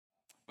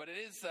But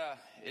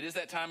it is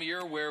that time of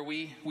year where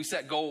we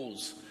set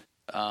goals.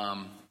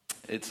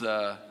 It's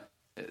the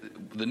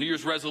New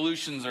Year's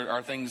resolutions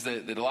are things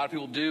that a lot of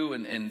people do,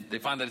 and they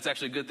find that it's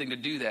actually a good thing to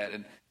do that.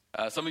 And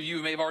some of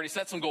you may have already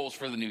set some goals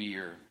for the new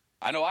year.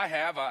 I know I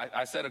have.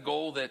 I set a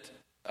goal that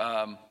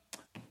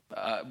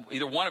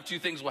either one of two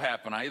things will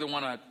happen. I either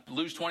want to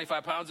lose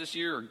 25 pounds this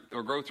year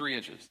or grow 3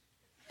 inches.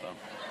 So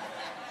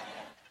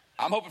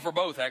I'm hoping for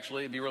both,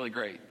 actually. It'd be really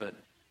great. But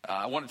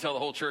I want to tell the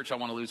whole church I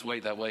want to lose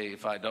weight. That way,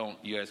 if I don't,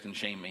 you guys can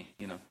shame me.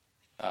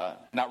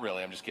 Not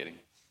really. I'm just kidding.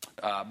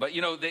 But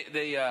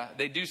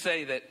they do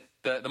say that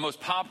the most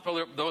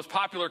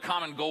popular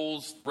common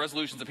goals,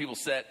 resolutions that people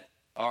set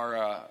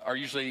are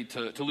usually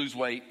to lose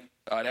weight,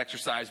 to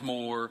exercise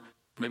more,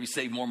 maybe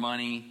save more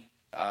money,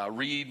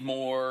 read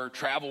more,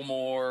 travel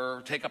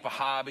more, take up a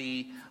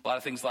hobby, a lot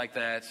of things like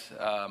that.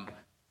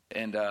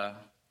 And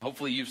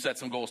hopefully you've set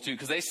some goals too,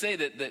 because they say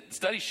that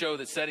studies show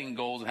that setting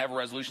goals and having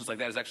resolutions like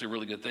that is actually a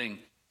really good thing,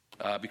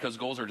 because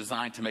goals are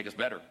designed to make us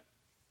better.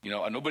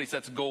 Nobody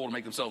sets a goal to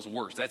make themselves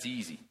worse. That's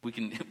easy. We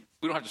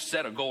don't have to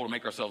set a goal to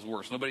make ourselves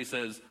worse. Nobody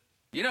says,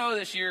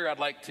 this year I'd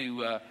like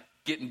to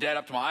get in debt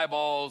up to my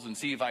eyeballs and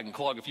see if I can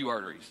clog a few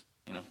arteries.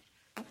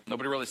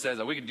 Nobody really says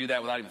that. We can do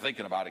that without even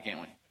thinking about it, can't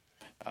we?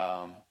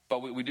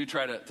 But we do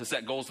try to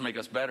set goals to make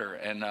us better.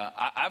 And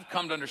I've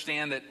come to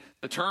understand that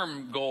the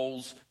term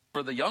goals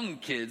for the young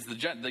kids,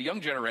 the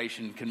young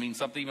generation, can mean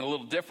something even a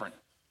little different.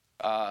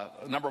 A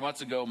number of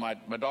months ago, my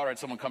daughter had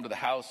someone come to the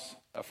house,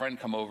 a friend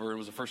come over. It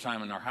was the first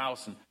time in our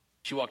house, and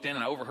she walked in,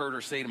 and I overheard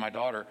her say to my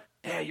daughter,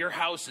 "Hey, your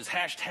house is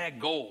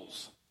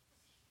 #goals."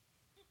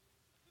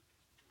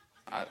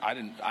 I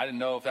didn't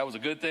know if that was a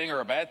good thing or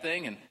a bad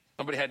thing, and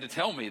somebody had to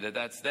tell me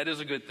that is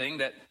a good thing.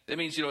 That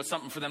means it's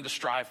something for them to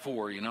strive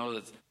for.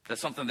 That's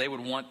something they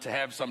would want to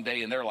have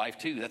someday in their life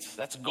too.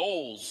 That's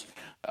goals.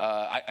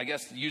 I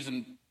guess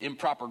using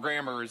improper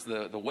grammar is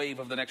the wave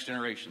of the next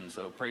generation.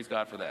 So praise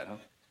God for that.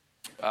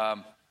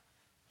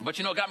 But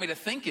it got me to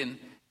thinking,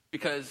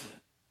 because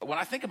when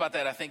I think about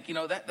that, I think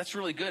that's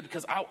really good,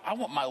 because I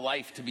want my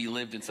life to be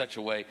lived in such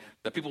a way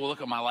that people will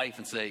look at my life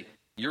and say,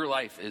 your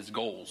life is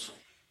goals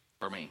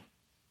for me.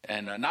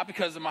 And not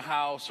because of my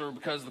house or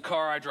because of the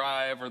car I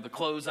drive or the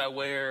clothes I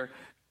wear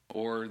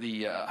or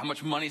the how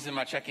much money's in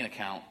my checking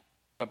account,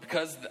 but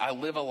because I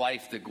live a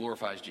life that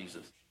glorifies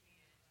Jesus.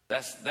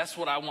 That's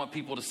what I want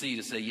people to see,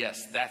 to say,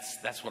 yes,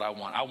 that's what I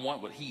want. I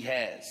want what he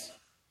has,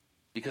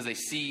 because they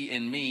see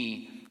in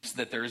me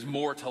that there is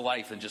more to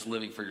life than just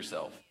living for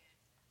yourself.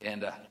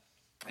 And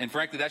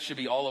frankly, that should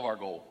be all of our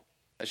goal.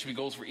 That should be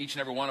goals for each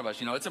and every one of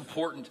us. It's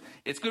important.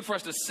 It's good for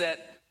us to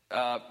set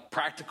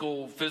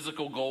practical,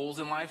 physical goals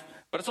in life,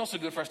 but it's also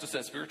good for us to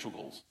set spiritual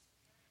goals.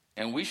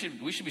 And we should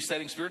be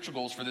setting spiritual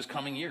goals for this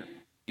coming year.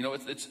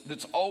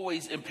 It's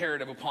always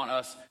imperative upon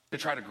us to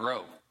try to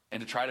grow and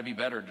to try to be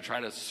better, to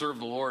try to serve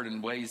the Lord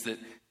in ways that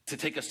to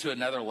take us to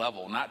another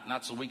level,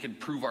 not so we can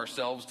prove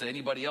ourselves to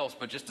anybody else,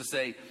 but just to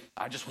say,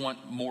 I just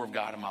want more of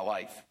God in my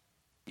life.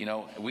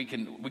 We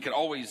can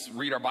always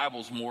read our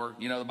Bibles more.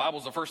 The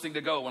Bible's the first thing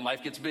to go when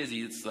life gets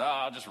busy. It's,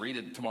 I'll just read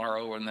it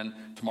tomorrow, and then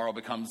tomorrow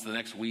becomes the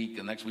next week,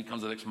 and next week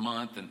comes the next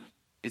month, and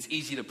it's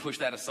easy to push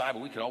that aside,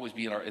 but we could always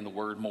be in the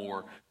Word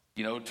more,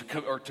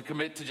 to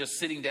commit to just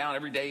sitting down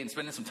every day and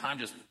spending some time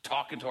just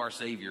talking to our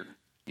Savior.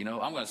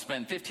 I'm going to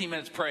spend 15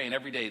 minutes praying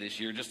every day this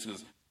year, just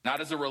as,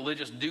 not as a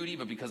religious duty,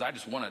 but because I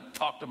just want to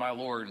talk to my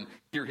Lord and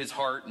hear his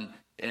heart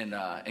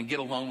and get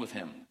alone with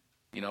him.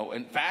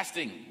 And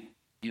fasting.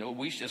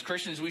 We as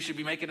Christians, we should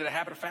be making it a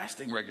habit of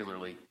fasting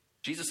regularly.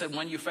 Jesus said,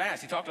 when you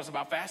fast, he talked to us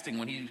about fasting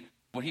when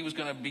he was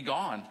going to be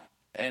gone.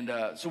 And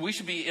so we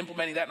should be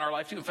implementing that in our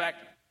life too. In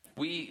fact,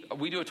 we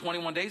do a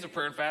 21 days of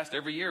prayer and fast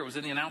every year. It was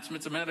in the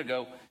announcements a minute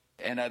ago.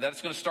 And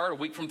that's going to start a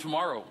week from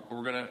tomorrow.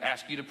 We're going to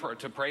ask you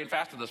to pray and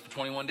fast with us for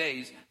 21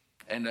 days.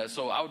 And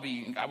so I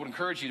would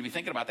encourage you to be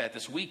thinking about that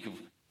this week, of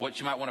what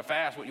you might want to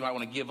fast, what you might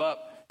want to give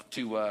up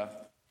to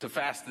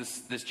fast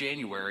this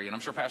January. And I'm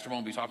sure Pastor Mo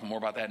will be talking more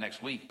about that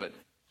next week, but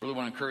really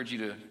want to encourage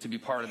you to be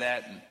part of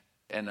that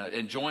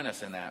and join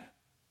us in that.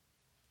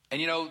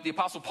 And the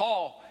Apostle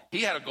Paul,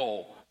 he had a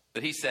goal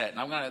that he set.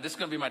 And this is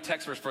going to be my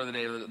text verse for the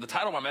day. The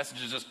title of my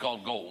message is just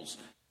called Goals.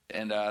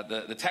 And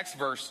the text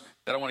verse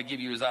that I want to give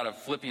you is out of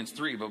Philippians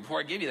 3. But before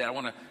I give you that, I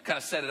want to kind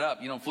of set it up.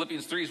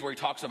 Philippians 3 is where he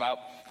talks about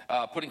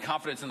putting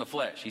confidence in the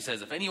flesh. He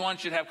says, if anyone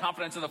should have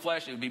confidence in the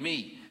flesh, it would be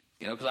me.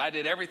 Because I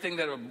did everything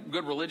that a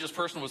good religious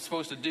person was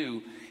supposed to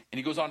do. And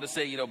he goes on to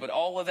say, but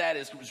all of that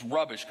is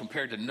rubbish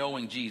compared to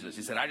knowing Jesus.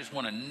 He said, I just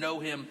want to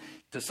know him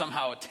to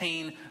somehow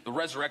attain the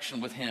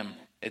resurrection with him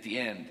at the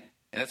end.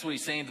 And that's what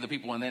he's saying to the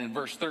people. And then in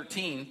verse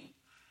 13,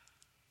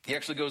 he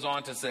actually goes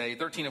on to say,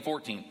 13 and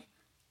 14,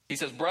 he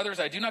says, brothers,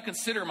 I do not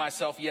consider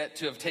myself yet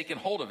to have taken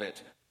hold of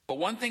it. But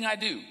one thing I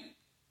do,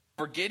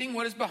 forgetting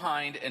what is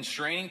behind and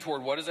straining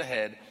toward what is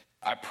ahead,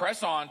 I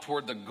press on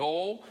toward the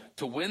goal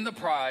to win the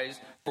prize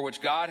for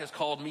which God has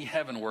called me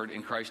heavenward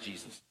in Christ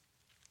Jesus.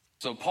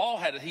 So Paul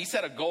he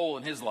set a goal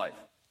in his life.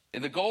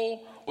 And the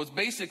goal was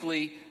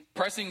basically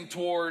pressing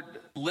toward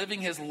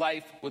living his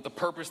life with the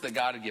purpose that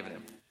God had given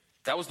him.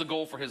 That was the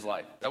goal for his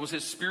life. That was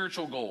his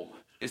spiritual goal,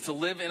 is to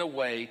live in a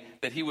way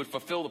that he would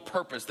fulfill the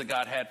purpose that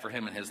God had for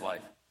him in his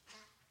life.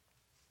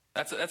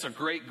 That's a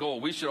great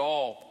goal. We should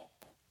all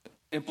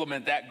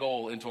implement that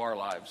goal into our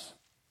lives.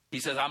 He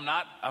says, I'm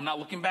not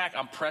looking back.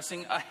 I'm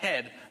pressing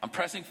ahead. I'm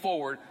pressing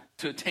forward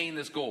to attain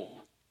this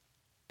goal.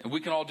 And we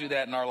can all do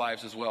that in our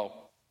lives as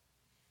well.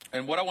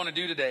 And what I want to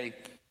do today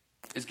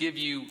is give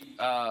you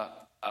a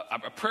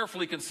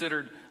prayerfully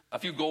considered a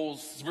few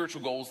goals,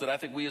 spiritual goals that I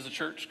think we as a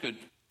church could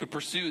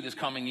pursue this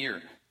coming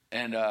year.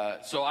 And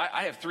so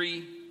I have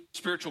 3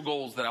 spiritual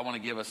goals that I want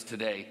to give us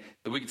today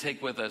that we can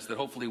take with us, that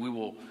hopefully we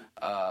will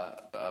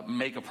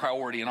make a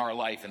priority in our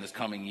life in this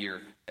coming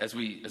year as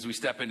we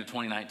step into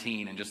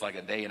 2019 in just like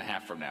a day and a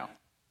half from now.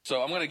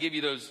 So I'm going to give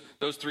you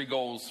those 3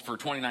 goals for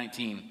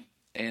 2019.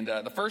 And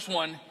the first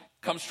one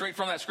comes straight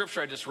from that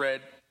scripture I just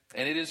read,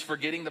 and it is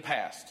forgetting the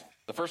past.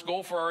 The first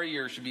goal for our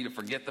year should be to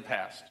forget the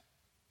past.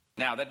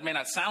 Now, that may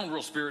not sound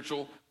real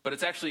spiritual, but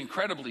it's actually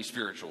incredibly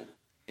spiritual.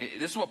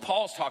 This is what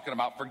Paul's talking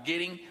about,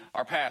 forgetting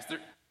our past.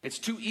 It's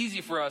too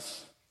easy for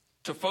us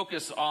to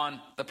focus on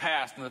the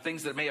past and the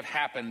things that may have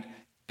happened,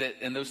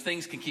 and those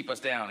things can keep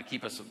us down and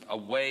keep us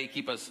away,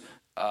 keep us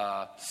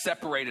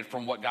separated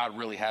from what God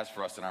really has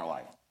for us in our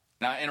life.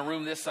 Now, in a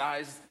room this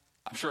size,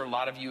 I'm sure a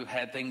lot of you have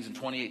had things in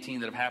 2018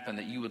 that have happened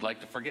that you would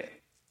like to forget.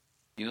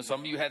 You know, some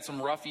of you had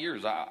some rough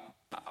years.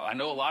 I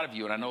know a lot of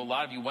you, and I know a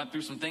lot of you went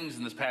through some things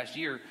in this past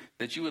year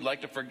that you would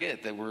like to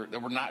forget, that were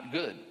not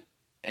good.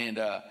 And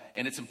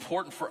it's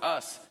important for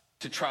us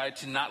to try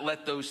to not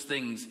let those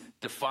things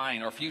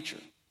define our future.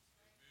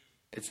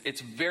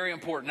 It's very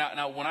important.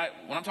 Now when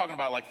I'm talking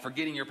about like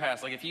forgetting your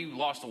past, like if you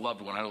lost a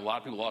loved one, I know a lot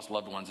of people lost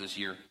loved ones this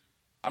year.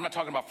 I'm not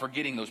talking about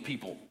forgetting those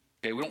people.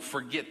 Okay, we don't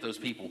forget those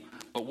people.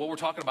 But what we're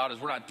talking about is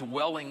we're not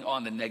dwelling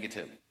on the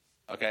negative.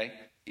 Okay?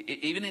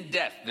 Even in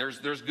death, there's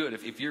good.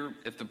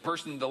 If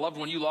the loved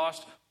one you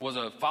lost was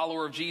a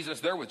follower of Jesus,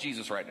 they're with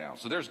Jesus right now.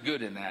 So there's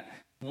good in that.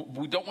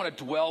 We don't want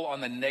to dwell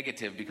on the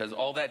negative, because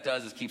all that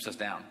does is keeps us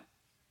down.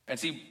 And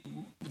see,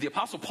 the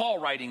Apostle Paul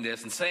writing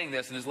this and saying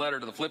this in his letter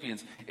to the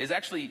Philippians is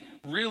actually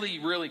really,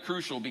 really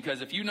crucial,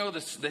 because if you know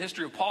the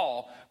history of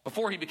Paul,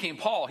 before he became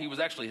Paul,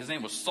 his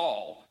name was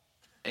Saul.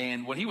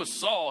 And when he was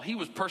Saul, he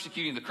was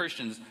persecuting the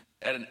Christians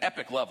at an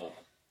epic level.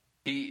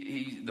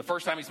 The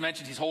first time he's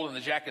mentioned, he's holding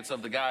the jackets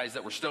of the guys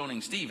that were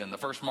stoning Stephen, the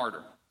first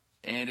martyr.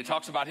 And it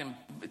talks about him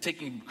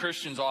taking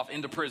Christians off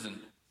into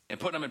prison and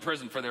putting them in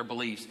prison for their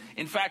beliefs.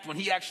 In fact, when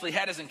he actually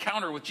had his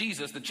encounter with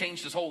Jesus that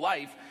changed his whole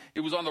life,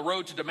 it was on the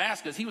road to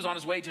Damascus. He was on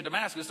his way to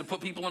Damascus to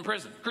put people in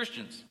prison,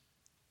 Christians.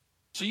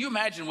 So you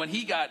imagine when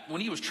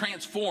he was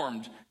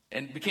transformed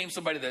and became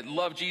somebody that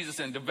loved Jesus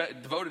and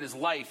devoted his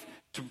life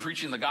to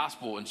preaching the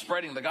gospel and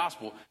spreading the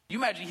gospel, you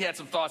imagine he had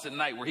some thoughts at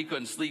night where he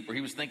couldn't sleep, where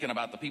he was thinking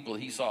about the people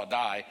that he saw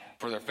die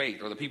for their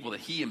faith, or the people that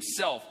he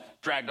himself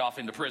dragged off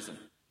into prison.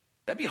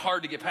 That'd be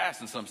hard to get past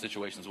in some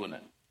situations,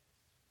 wouldn't it?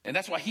 And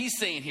that's why he's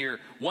saying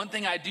here, one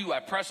thing I do, I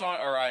press on,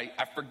 or I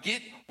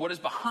forget what is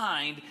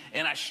behind,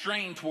 and I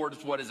strain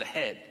towards what is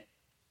ahead.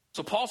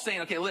 So Paul's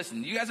saying, okay,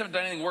 listen, you guys haven't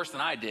done anything worse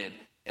than I did,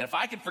 and if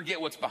I can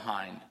forget what's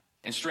behind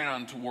and strain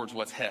on towards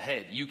what's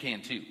ahead, you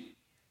can too.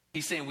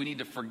 He's saying we need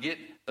to forget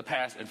the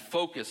past and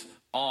focus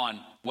on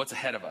what's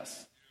ahead of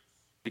us,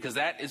 because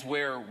that is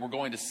where we're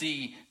going to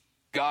see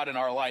God in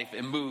our life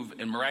and move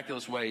in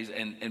miraculous ways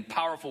and in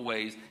powerful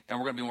ways, and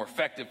we're going to be more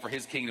effective for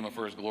his kingdom and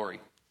for his glory.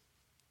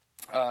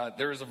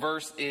 There is a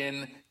verse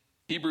in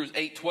Hebrews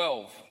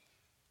 8:12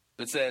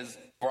 that says,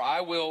 "For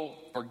I will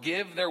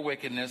forgive their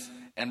wickedness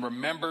and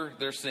remember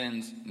their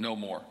sins no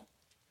more."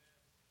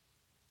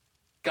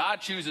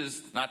 God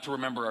chooses not to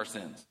remember our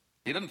sins.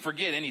 He doesn't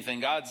forget anything.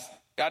 God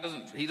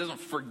doesn't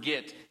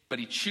forget, but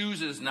he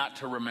chooses not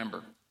to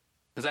remember,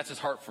 because that's his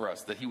heart for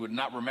us, that he would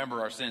not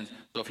remember our sins.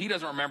 So if he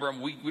doesn't remember them,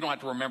 we don't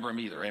have to remember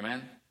them either.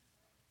 Amen.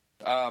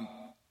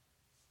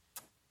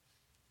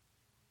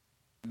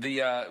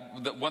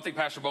 The one thing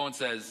Pastor Bowen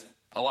says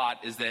a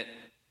lot is that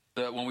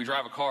when we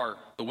drive a car,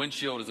 the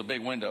windshield is a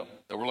big window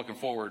that we're looking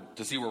forward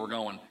to see where we're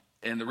going,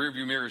 and the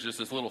rearview mirror is just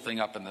this little thing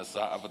up at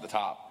the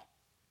top.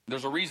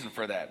 There's a reason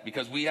for that,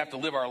 because we have to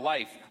live our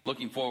life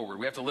looking forward.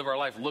 We have to live our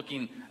life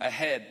looking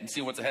ahead and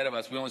see what's ahead of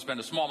us. We only spend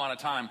a small amount of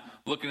time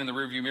looking in the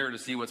rearview mirror to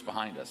see what's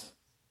behind us.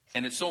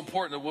 And it's so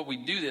important that what we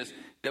do this,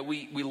 that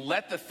we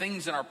let the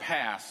things in our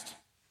past,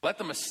 let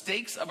the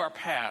mistakes of our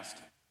past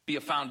be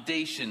a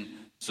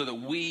foundation so that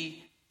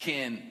we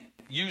can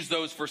use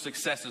those for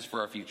successes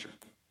for our future.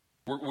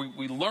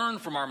 We learn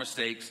from our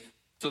mistakes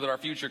so that our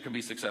future can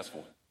be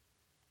successful.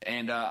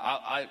 And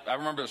I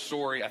remember a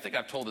story. I think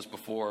I've told this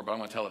before, but I'm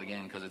going to tell it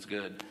again because it's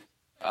good.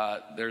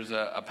 There's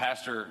a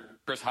pastor,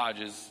 Chris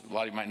Hodges. A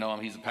lot of you might know him.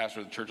 He's the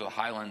pastor of the Church of the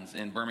Highlands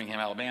in Birmingham,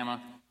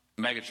 Alabama.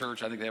 Mega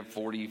church. I think they have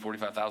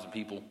 45,000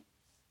 people.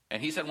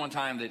 And he said one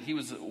time that he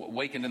was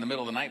awakened in the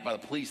middle of the night by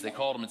the police. They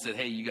called him and said,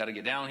 "Hey, you got to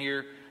get down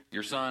here.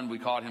 Your son, we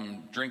caught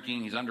him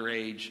drinking. He's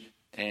underage,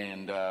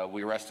 and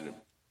we arrested him."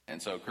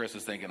 And so Chris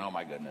is thinking, "Oh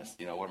my goodness,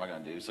 what am I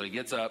going to do?" So he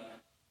gets up.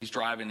 He's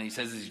driving. And he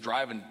says as he's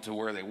driving to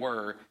where they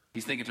were,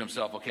 he's thinking to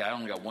himself, "Okay, I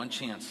only got one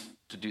chance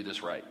to do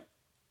this right.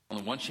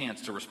 only one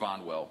chance to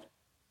respond well.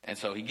 And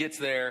so he gets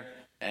there,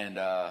 and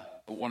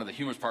one of the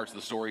humorous parts of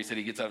the story, he said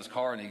he gets out of his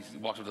car and he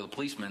walks up to the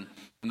policeman,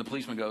 and the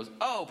policeman goes,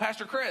 "Oh,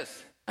 Pastor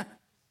Chris."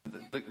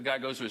 The guy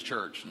goes to his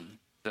church and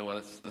said,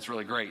 "Well, that's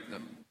really great.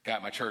 The guy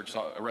at my church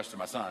arrested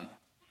my son."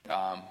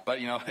 But,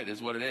 it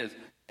is what it is.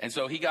 And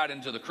so he got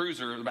into the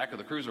back of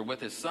the cruiser with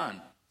his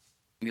son.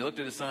 And he looked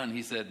at his son and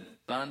he said,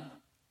 "Son,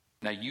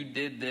 now you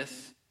did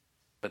this,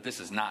 but this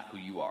is not who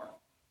you are."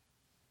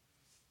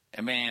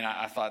 And man,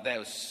 I thought that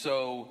was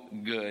so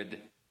good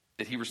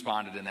that he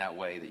responded in that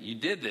way, that you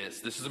did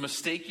this. This is a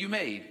mistake you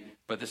made,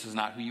 but this is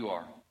not who you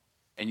are.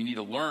 And you need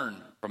to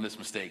learn from this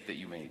mistake that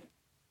you made.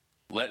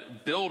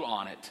 Build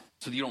on it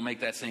so that you don't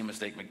make that same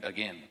mistake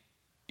again.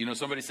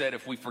 Somebody said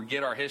if we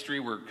forget our history,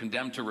 we're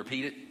condemned to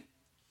repeat it.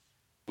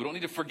 We don't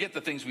need to forget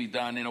the things we've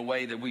done in a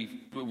way that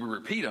we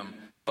repeat them,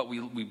 but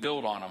we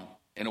build on them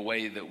in a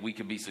way that we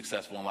can be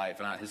successful in life.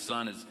 And his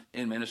son is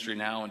in ministry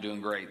now and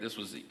doing great. This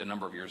was a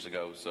number of years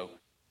ago.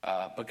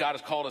 But God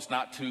has called us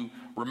not to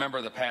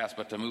remember the past,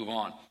 but to move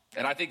on.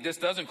 And I think this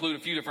does include a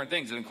few different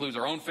things. It includes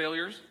our own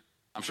failures.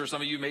 I'm sure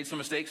some of you made some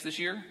mistakes this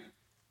year.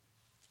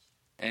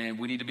 And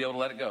we need to be able to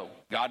let it go.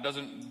 God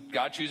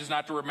chooses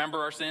not to remember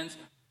our sins.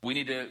 We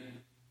need to,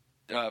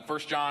 1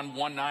 John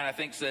 1:9, I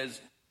think, says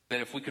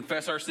that if we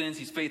confess our sins,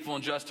 he's faithful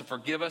and just to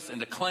forgive us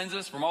and to cleanse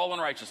us from all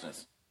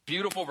unrighteousness.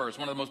 Beautiful verse,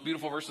 one of the most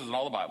beautiful verses in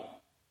all the Bible.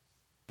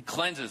 He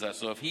cleanses us.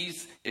 So if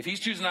he's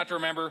choosing not to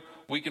remember,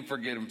 we can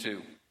forget him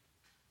too.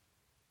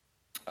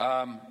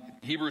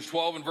 Hebrews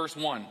 12 and verse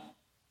 1,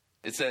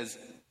 it says,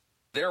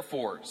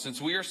 "Therefore, since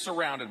we are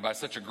surrounded by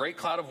such a great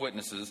cloud of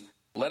witnesses,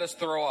 let us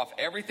throw off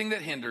everything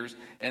that hinders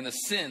and the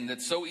sin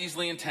that so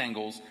easily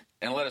entangles,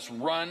 and let us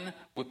run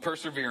with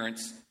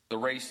perseverance the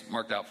race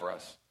marked out for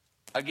us."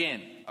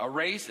 Again, a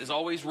race is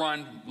always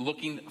run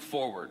looking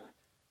forward.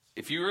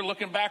 If you're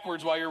looking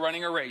backwards while you're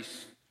running a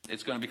race,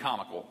 it's going to be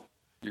comical.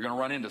 You're going to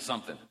run into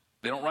something.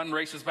 They don't run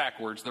races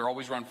backwards. They're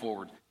always run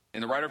forward.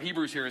 And the writer of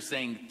Hebrews here is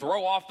saying,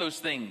 throw off those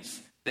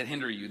things that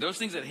hinder you. Those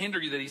things that hinder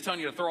you that he's telling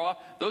you to throw off,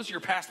 those are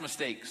your past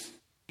mistakes.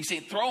 He's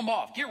saying, throw them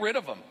off. Get rid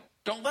of them.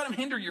 Don't let them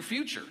hinder your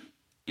future.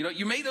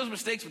 You made those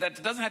mistakes, but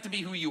that doesn't have to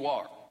be who you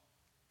are.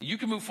 You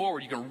can move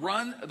forward. You can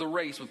run the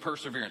race with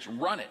perseverance.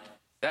 Run it.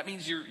 That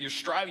means you're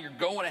striving, you're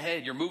going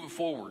ahead, you're moving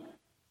forward.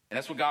 And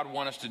that's what God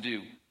wants us to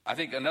do. I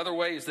think another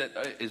way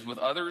is with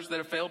others that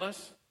have failed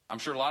us. I'm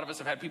sure a lot of us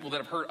have had people that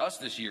have hurt us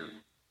this year.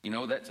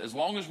 That as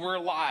long as we're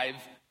alive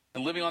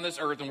and living on this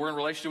earth and we're in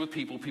relationship with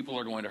people, people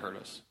are going to hurt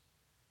us.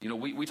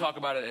 We talk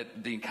about it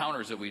at the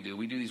encounters that we do.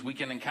 We do these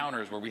weekend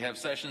encounters where we have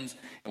sessions,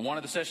 and one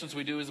of the sessions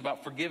we do is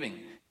about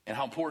forgiving and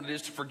how important it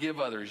is to forgive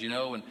others,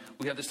 and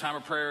we have this time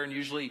of prayer, and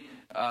usually,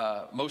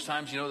 most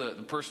times,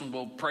 the person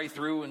will pray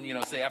through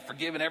and, say, I've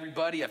forgiven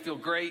everybody, I feel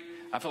great,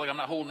 I feel like I'm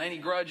not holding any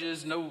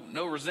grudges,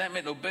 no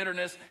resentment, no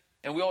bitterness,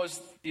 and we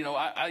always,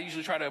 I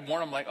usually try to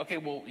warn them, like, okay,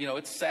 well,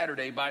 it's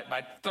Saturday,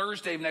 by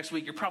Thursday of next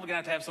week, you're probably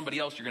going to have somebody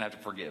else you're going to have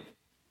to forgive.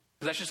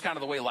 Because that's just kind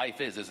of the way life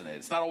is, isn't it?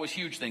 It's not always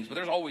huge things, but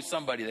there's always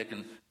somebody that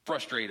can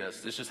frustrate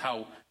us. It's just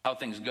how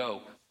things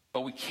go.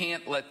 But we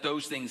can't let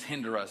those things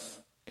hinder us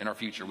in our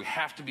future. We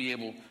have to be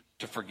able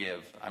to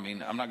forgive. I'm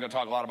not going to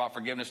talk a lot about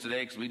forgiveness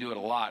today because we do it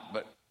a lot,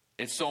 but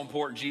it's so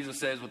important. Jesus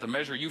says, with the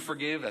measure you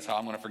forgive, that's how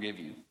I'm going to forgive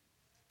you.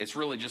 It's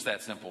really just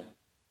that simple.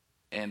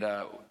 And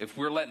if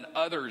we're letting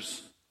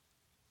others'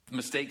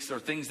 mistakes or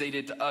things they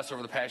did to us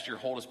over the past year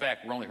hold us back,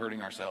 we're only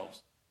hurting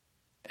ourselves.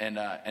 And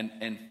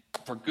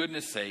for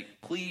goodness sake,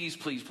 please,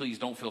 please, please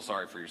don't feel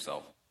sorry for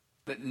yourself.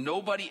 That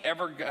nobody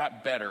ever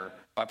got better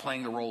by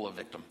playing the role of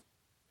victim.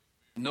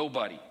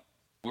 Nobody.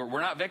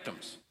 We're not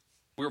victims.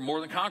 We're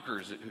more than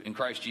conquerors in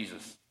Christ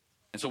Jesus.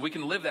 And so we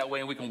can live that way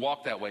and we can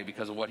walk that way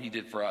because of what he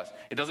did for us.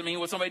 It doesn't mean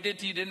what somebody did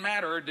to you didn't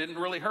matter, it didn't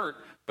really hurt,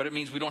 but it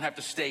means we don't have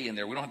to stay in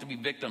there. We don't have to be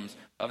victims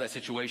of that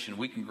situation.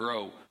 We can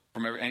grow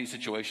from any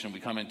situation we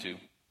come into.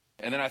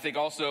 And then I think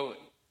also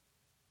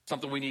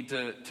something we need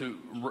to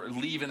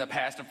leave in the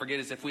past and forget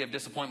is if we have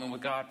disappointment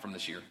with God from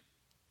this year.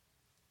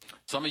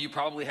 Some of you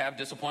probably have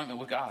disappointment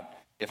with God.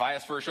 If I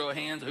ask for a show of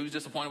hands, who's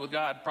disappointed with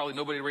God? Probably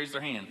nobody raised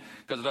their hand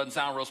because it doesn't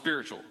sound real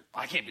spiritual.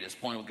 I can't be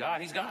disappointed with God.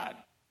 He's God.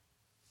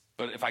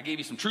 But if I gave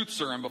you some truth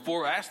serum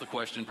before I asked the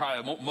question,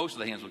 probably most of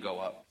the hands would go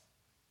up.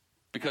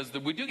 Because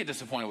we do get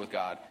disappointed with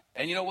God.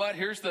 And you know what?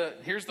 Here's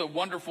the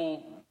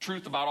wonderful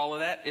truth about all of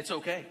that. It's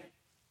okay.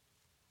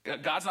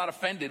 God's not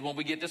offended when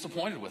we get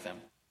disappointed with him.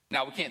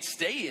 Now, we can't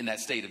stay in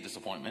that state of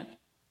disappointment.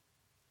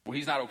 Well,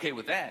 he's not okay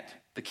with that.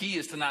 The key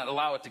is to not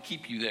allow it to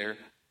keep you there.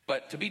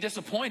 But to be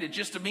disappointed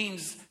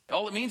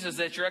all it means is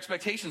that your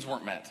expectations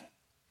weren't met.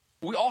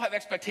 We all have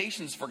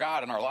expectations for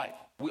God in our life.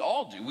 We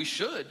all do. We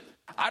should.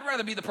 I'd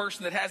rather be the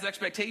person that has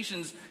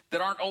expectations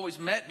that aren't always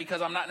met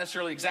because I'm not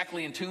necessarily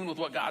exactly in tune with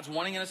what God's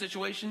wanting in a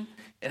situation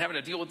and having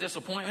to deal with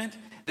disappointment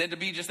than to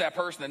be just that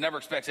person that never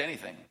expects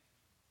anything.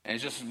 And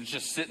it's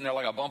just sitting there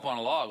like a bump on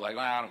a log, like,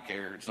 well, I don't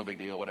care. It's no big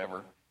deal,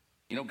 whatever.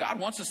 God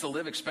wants us to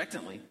live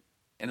expectantly.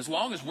 And as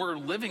long as we're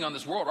living on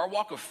this world, our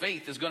walk of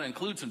faith is going to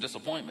include some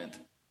disappointment.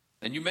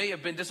 And you may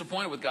have been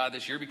disappointed with God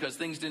this year because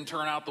things didn't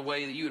turn out the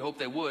way that you had hoped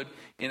they would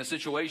in a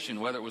situation,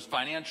 whether it was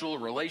financial,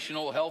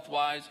 relational,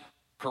 health-wise,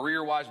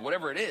 career-wise,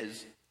 whatever it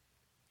is.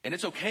 And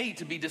it's okay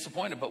to be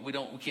disappointed, but we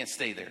can't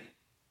stay there.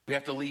 We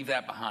have to leave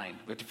that behind.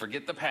 We have to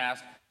forget the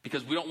past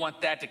because we don't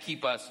want that to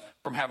keep us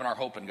from having our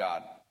hope in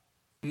God.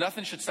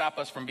 Nothing should stop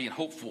us from being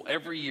hopeful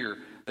every year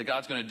that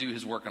God's going to do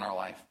his work in our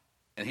life.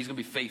 And he's going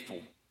to be faithful.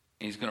 And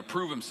he's going to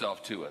prove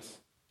himself to us.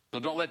 So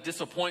don't let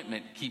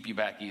disappointment keep you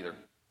back either.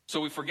 So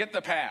we forget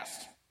the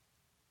past.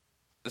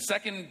 The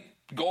second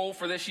goal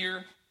for this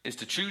year is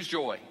to choose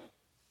joy.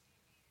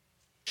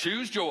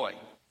 Choose joy.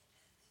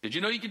 Did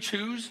you know you could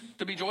choose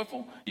to be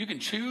joyful? You can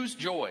choose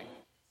joy.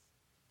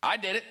 I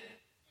did it,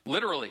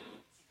 literally.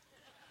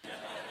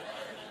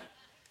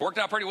 Worked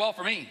out pretty well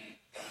for me.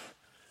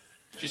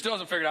 She still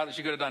hasn't figured out that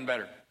she could have done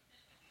better.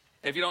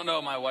 If you don't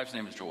know, my wife's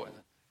name is Joy.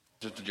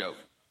 Just a joke.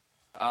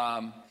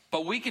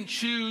 But we can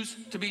choose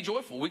to be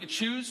joyful. We can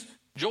choose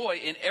joy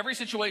in every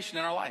situation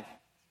in our life.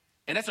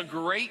 And that's a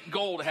great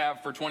goal to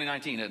have for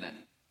 2019, isn't it?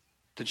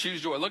 To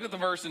choose joy. Look at the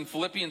verse in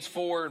Philippians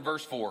 4 and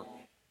verse 4.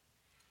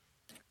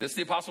 This is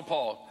the Apostle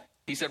Paul.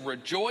 He said,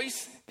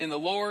 rejoice in the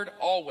Lord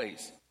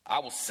always. I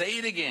will say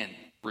it again,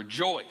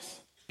 rejoice.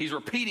 He's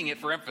repeating it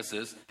for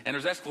emphasis, and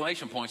there's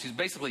exclamation points. He's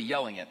basically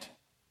yelling it.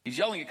 He's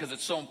yelling it because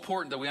it's so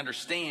important that we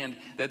understand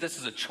that this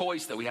is a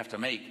choice that we have to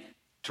make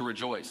to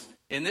rejoice.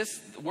 In this,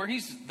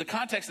 the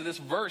context of this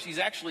verse, he's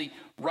actually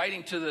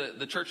writing to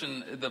the church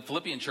in the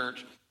Philippian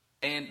church,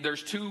 and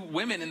there's two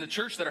women in the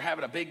church that are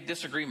having a big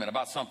disagreement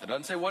about something.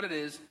 Doesn't say what it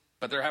is,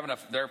 but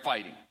they're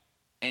fighting.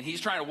 And he's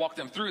trying to walk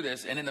them through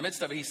this, and in the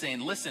midst of it, he's saying,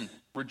 listen,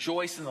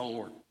 rejoice in the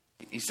Lord.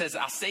 He says,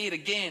 I'll say it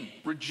again,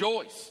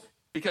 rejoice.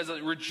 Because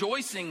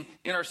rejoicing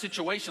in our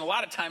situation a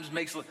lot of times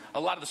makes a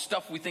lot of the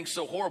stuff we think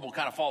so horrible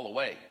kind of fall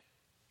away.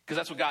 Because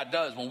that's what God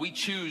does when we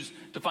choose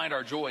to find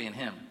our joy in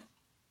him.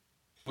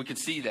 We can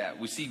see that.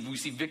 We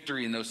see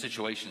victory in those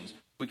situations.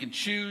 We can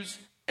choose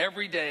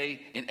every day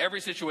in every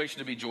situation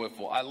to be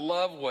joyful. I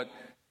love what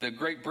the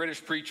great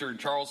British preacher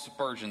Charles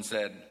Spurgeon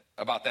said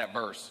about that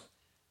verse.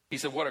 He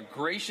said, what a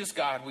gracious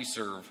God we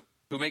serve,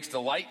 who makes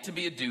delight to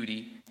be a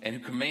duty and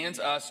who commands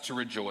us to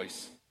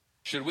rejoice.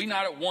 Should we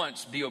not at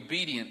once be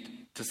obedient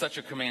to such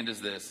a command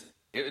as this?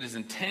 It is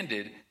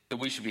intended that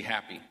we should be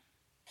happy.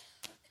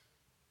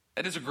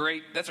 That's a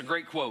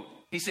great quote.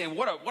 He's saying,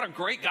 what a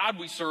great God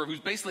we serve,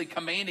 who's basically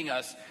commanding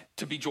us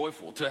to be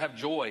joyful, to have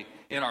joy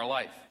in our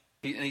life.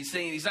 And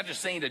he's not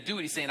just saying to do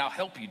it, he's saying, I'll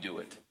help you do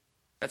it.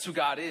 That's who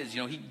God is.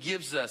 He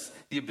gives us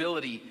the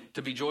ability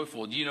to be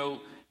joyful. Do you know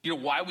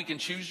why we can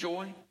choose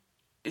joy?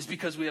 It's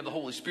because we have the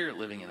Holy Spirit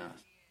living in us.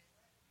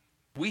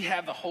 We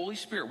have the Holy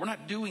Spirit. We're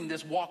not doing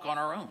this walk on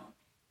our own.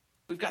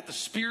 We've got the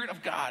Spirit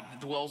of God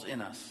that dwells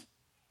in us,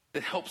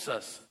 that helps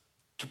us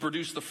to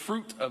produce the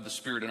fruit of the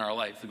Spirit in our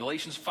life.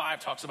 Galatians 5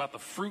 talks about the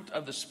fruit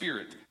of the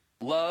Spirit: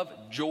 love,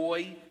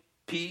 joy,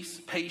 peace,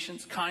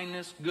 patience,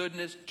 kindness,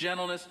 goodness,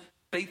 gentleness,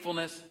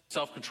 faithfulness,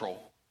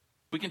 self-control.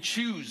 We can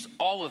choose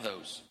all of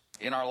those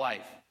in our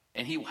life,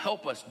 and he will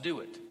help us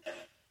do it.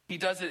 He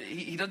does it.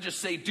 He doesn't just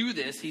say, do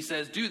this. He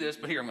says, do this,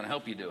 but here, I'm going to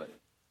help you do it.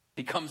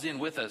 He comes in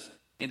with us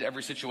into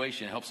every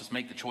situation and helps us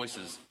make the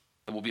choices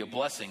that will be a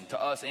blessing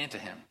to us and to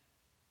him.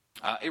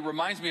 It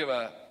reminds me of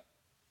a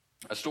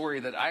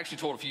story that I actually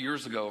told a few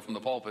years ago from the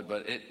pulpit,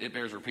 but it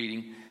bears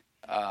repeating.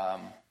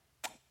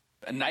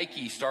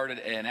 Nike started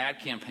an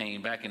ad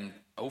campaign back in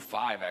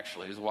 2005,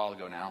 actually. It was a while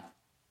ago now,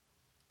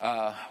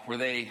 where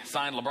they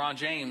signed LeBron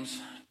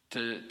James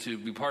to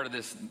be part of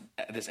this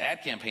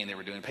ad campaign they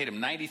were doing. Paid him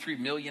 $93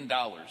 million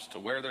to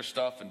wear their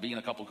stuff and be in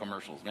a couple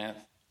commercials. Man,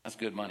 that's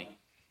good money.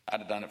 I'd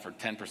have done it for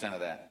 10%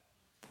 of that.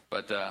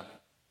 But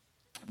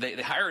they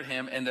hired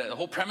him, and the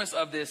whole premise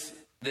of this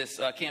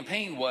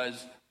campaign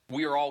was,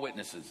 we are all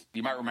witnesses.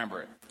 You might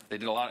remember it. They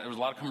did a lot. There was a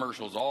lot of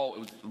commercials. It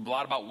was a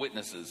lot about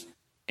witnesses.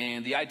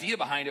 And the idea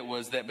behind it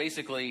was that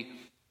basically,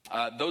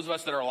 those of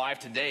us that are alive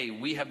today,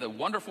 we have the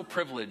wonderful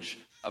privilege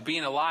of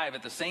being alive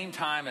at the same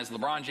time as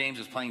LeBron James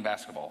is playing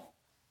basketball.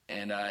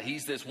 And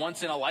he's this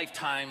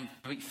once-in-a-lifetime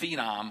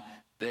phenom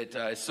that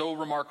is so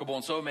remarkable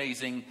and so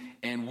amazing,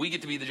 and we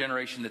get to be the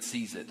generation that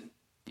sees it.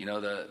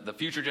 The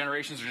future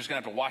generations are just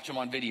going to have to watch him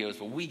on videos,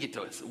 but we get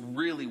to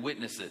really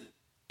witness it.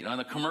 And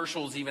the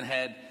commercials even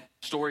had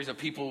stories of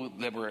people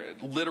that were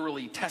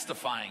literally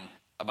testifying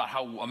about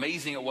how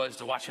amazing it was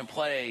to watch him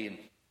play,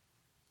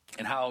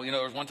 and how,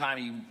 there was one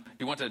time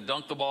he went to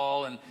dunk the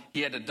ball, and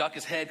he had to duck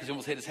his head because he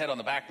almost hit his head on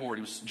the backboard.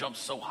 He was jumped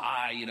so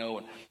high,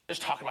 and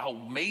just talking about how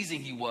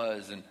amazing he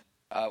was, and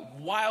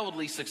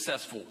wildly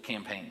successful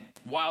campaign.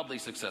 Wildly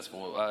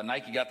successful.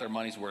 Nike got their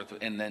money's worth,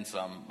 and then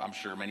some, I'm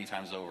sure, many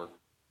times over.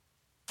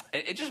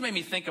 It just made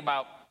me think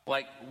about,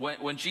 like,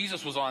 when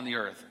Jesus was on the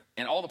earth,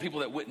 and all the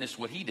people that witnessed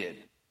what he did.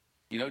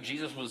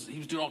 Jesus was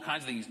doing all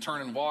kinds of things. He's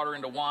turning water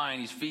into wine.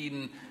 He's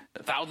feeding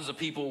thousands of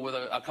people with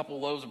a couple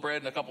of loaves of bread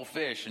and a couple of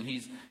fish. And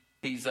he's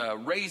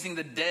raising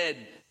the dead,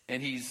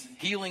 and he's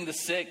healing the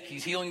sick.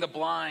 He's healing the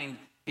blind.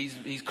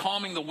 He's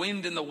calming the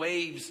wind and the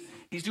waves.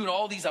 He's doing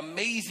all these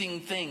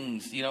amazing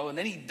things, and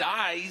then he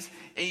dies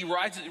and he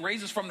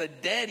raises from the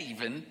dead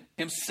even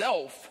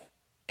himself.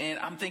 And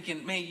I'm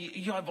thinking, man,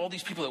 you have all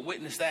these people that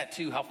witness that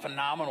too, how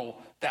phenomenal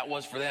that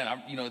was for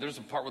them. There's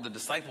a part where the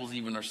disciples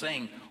even are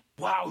saying,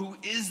 wow, who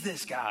is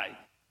this guy?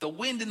 The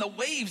wind and the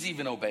waves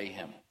even obey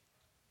him.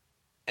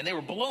 And they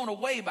were blown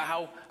away by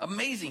how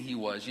amazing he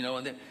was,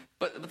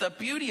 But the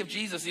beauty of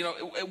Jesus,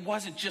 it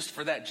wasn't just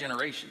for that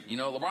generation.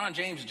 LeBron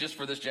James is just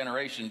for this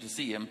generation to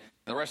see him.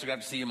 The rest are going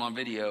to have to see him on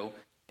video.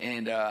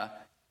 And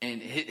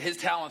his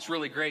talent's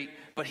really great,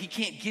 but he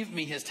can't give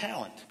me his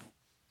talent.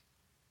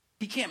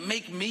 He can't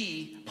make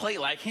me play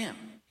like him.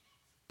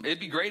 It'd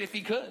be great if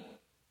he could.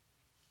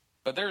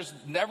 But there's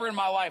never in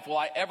my life will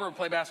I ever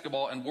play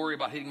basketball and worry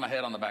about hitting my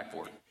head on the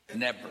backboard.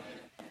 Never.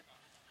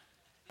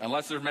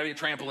 Unless there's maybe a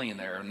trampoline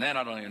there, and then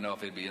I don't even know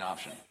if it'd be an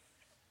option.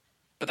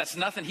 But that's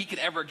nothing he could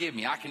ever give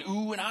me. I can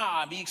ooh and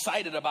ah and be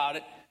excited about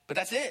it, but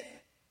that's it.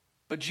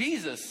 But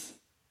Jesus,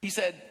 he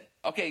said,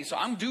 okay, so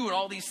I'm doing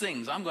all these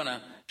things. I'm going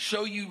to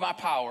show you my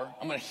power.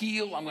 I'm going to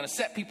heal. I'm going to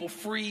set people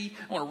free.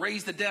 I'm going to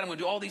raise the dead. I'm going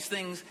to do all these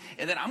things.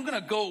 And then I'm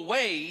going to go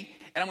away,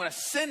 and I'm going to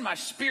send my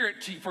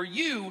spirit for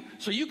you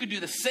so you could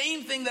do the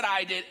same thing that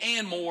I did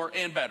and more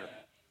and better.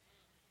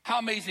 How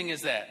amazing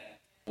is that?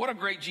 What a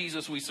great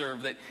Jesus we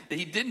serve, that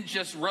he didn't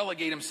just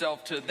relegate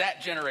himself to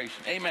that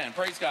generation. Amen.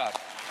 Praise God.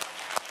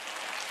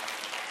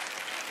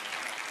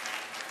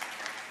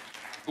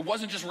 It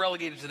wasn't just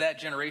relegated to that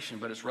generation,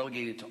 but it's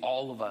relegated to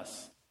all of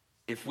us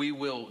if we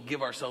will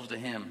give ourselves to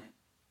him.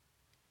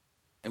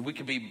 And we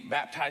can be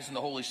baptized in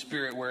the Holy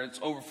Spirit where it's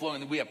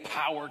overflowing. We have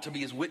power to be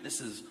his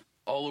witnesses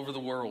all over the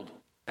world.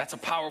 That's a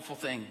powerful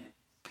thing.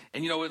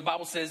 And the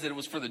Bible says that it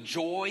was for the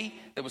joy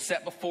that was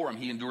set before him,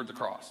 he endured the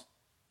cross.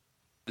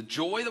 The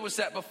joy that was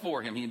set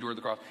before him, he endured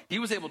the cross. He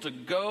was able to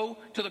go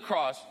to the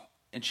cross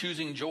and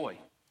choosing joy.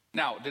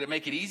 Now, did it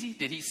make it easy?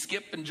 Did he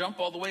skip and jump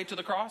all the way to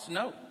the cross?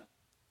 No.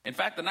 In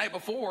fact, the night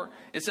before,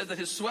 it says that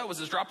his sweat was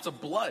as drops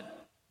of blood.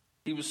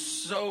 He was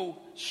so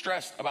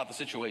stressed about the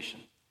situation.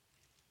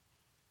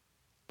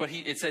 But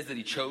it says that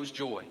he chose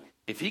joy.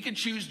 If he could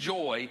choose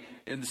joy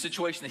in the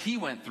situation that he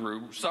went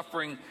through,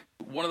 suffering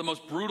one of the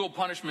most brutal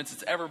punishments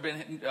that's ever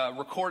been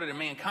recorded in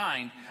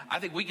mankind, I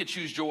think we could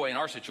choose joy in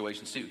our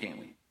situations too, can't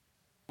we?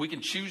 We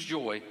can choose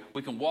joy.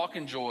 We can walk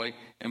in joy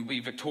and be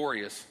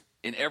victorious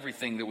in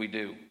everything that we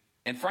do.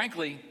 And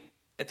frankly,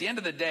 at the end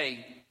of the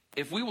day,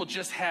 if we will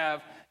just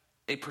have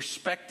a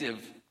perspective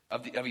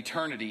of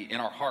eternity in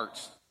our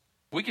hearts,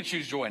 we can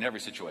choose joy in every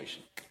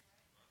situation.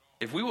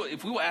 If we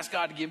will ask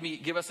God to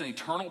give us an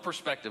eternal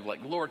perspective,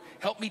 like, Lord,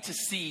 help me to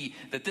see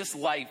that this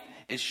life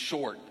is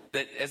short,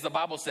 that as the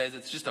Bible says,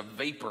 it's just a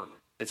vapor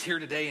that's here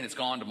today and it's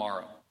gone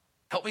tomorrow.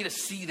 Help me to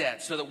see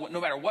that so that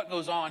no matter what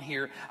goes on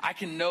here, I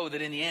can know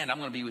that in the end, I'm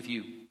going to be with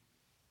you.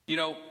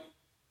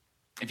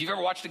 If you've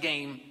ever watched a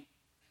game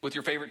with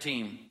your favorite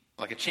team,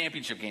 like a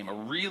championship game, a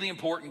really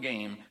important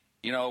game,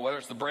 whether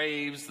it's the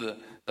Braves, the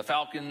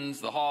Falcons,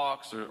 the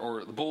Hawks,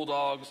 or the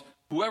Bulldogs,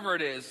 whoever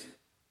it is.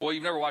 Well,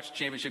 you've never watched a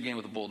championship game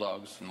with the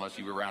Bulldogs unless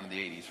you were around in the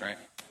 80s,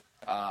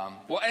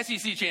 right?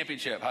 SEC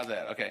championship, how's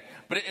that? Okay.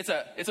 But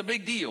it's a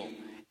big deal.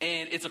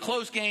 And it's a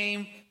close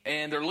game,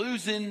 and they're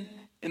losing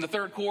in the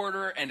third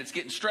quarter, and it's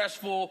getting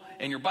stressful,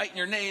 and you're biting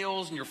your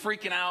nails, and you're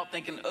freaking out,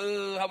 thinking,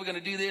 oh, how are we going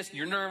to do this? And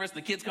you're nervous, and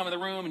the kids come in the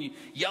room, and you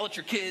yell at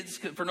your kids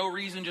for no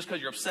reason just because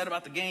you're upset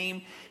about the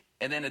game.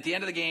 And then at the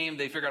end of the game,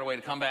 they figure out a way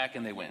to come back,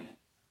 and they win.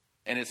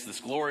 And it's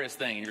this glorious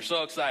thing, and you're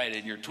so excited,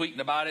 and you're tweeting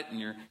about it, and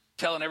you're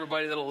telling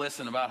everybody that'll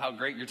listen about how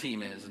great your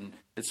team is, and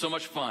it's so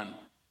much fun.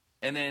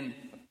 And then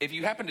if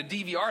you happen to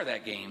DVR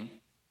that game,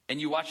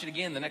 and you watch it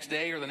again the next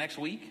day or the next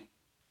week,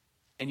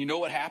 and you know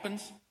what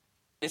happens,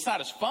 it's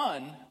not as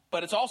fun,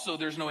 but it's also,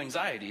 there's no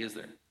anxiety, is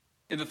there?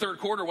 In the third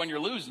quarter when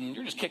you're losing,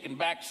 you're just kicking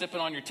back, sipping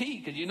on your tea,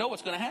 because you know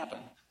what's going to happen.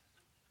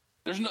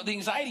 The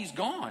anxiety's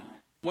gone.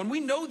 When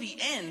we know the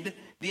end,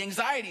 the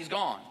anxiety's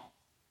gone.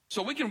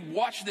 So we can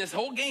watch this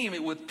whole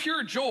game with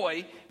pure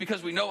joy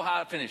because we know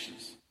how it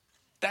finishes.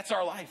 That's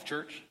our life,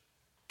 church.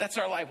 That's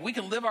our life. We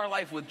can live our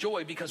life with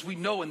joy because we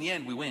know in the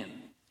end we win.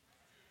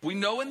 We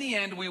know in the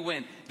end we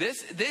win.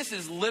 This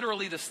is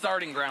literally the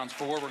starting grounds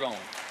for where we're going.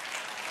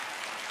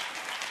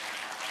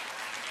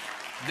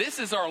 This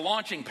is our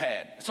launching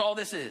pad. That's all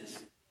this is.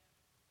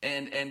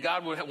 And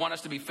God would want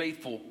us to be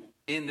faithful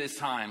in this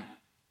time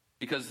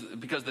because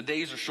the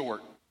days are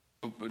short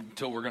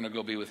until we're going to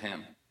go be with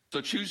him.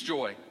 So choose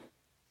joy.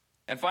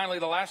 And finally,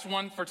 the last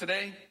one for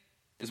today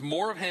is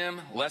more of him,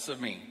 less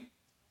of me.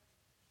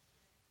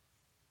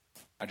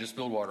 I just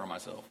spilled water on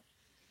myself.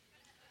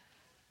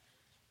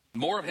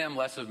 More of him,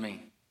 less of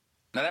me.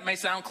 Now that may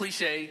sound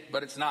cliche,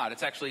 but it's not.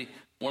 It's actually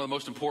one of the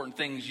most important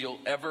things you'll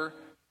ever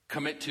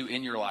commit to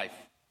in your life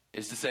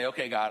is to say,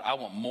 okay, God, I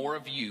want more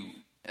of you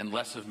and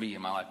less of me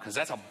in my life. Because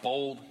that's a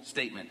bold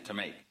statement to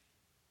make.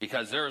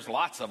 Because there's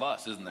lots of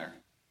us, isn't there?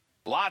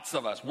 Lots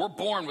of us. We're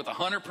born with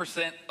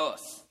 100%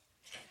 us.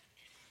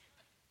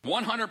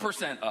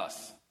 100%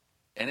 us.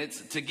 And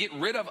it's to get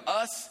rid of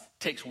us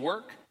takes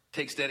work,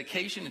 takes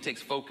dedication, and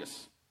takes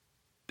focus.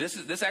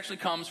 This actually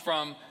comes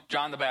from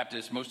John the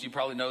Baptist. Most of you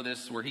probably know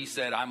this, where he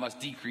said, I must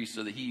decrease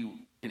so that he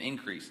can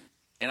increase.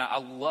 And I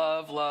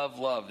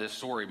love this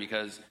story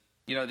because,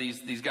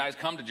 these guys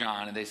come to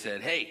John and they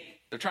said, hey,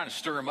 they're trying to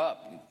stir him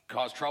up and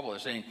cause trouble. They're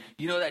saying,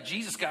 that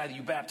Jesus guy that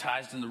you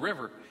baptized in the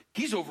river,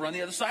 he's over on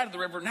the other side of the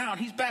river now, and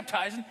he's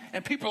baptizing,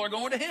 and people are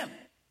going to him.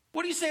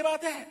 What do you say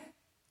about that?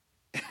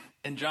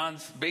 And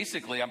John's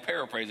basically, I'm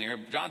paraphrasing here,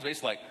 John's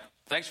basically like,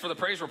 thanks for the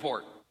praise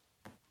report.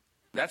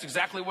 That's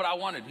exactly what I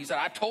wanted. He said,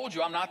 I told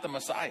you I'm not the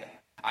Messiah.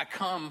 I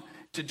come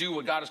to do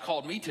what God has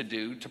called me to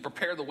do, to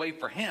prepare the way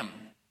for him.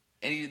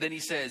 And then he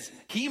says,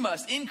 he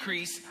must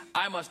increase,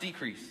 I must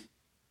decrease.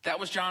 That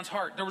was John's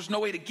heart. There was no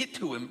way to get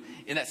to him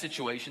in that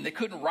situation. They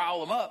couldn't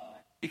rile him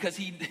up because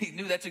he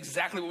knew that's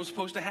exactly what was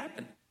supposed to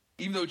happen.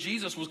 Even though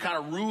Jesus was kind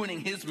of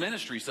ruining his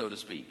ministry, so to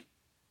speak.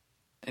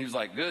 And he was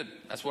like, good,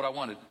 that's what I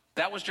wanted.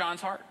 That was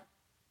John's heart.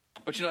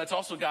 But that's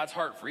also God's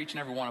heart for each and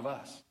every one of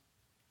us.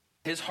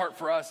 His heart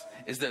for us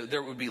is that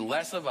there would be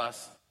less of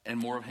us and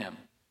more of him.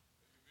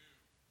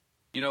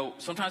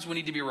 Sometimes we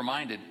need to be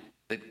reminded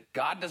that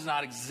God does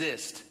not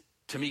exist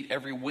to meet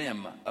every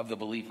whim of the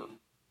believer.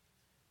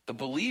 The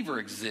believer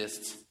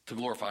exists to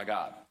glorify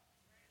God.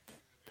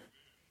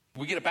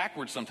 We get it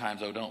backwards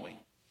sometimes, though, don't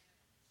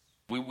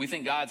we? We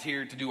think God's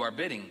here to do our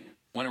bidding,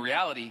 when in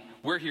reality,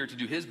 we're here to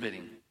do his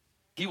bidding.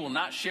 He will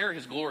not share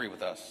his glory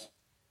with us.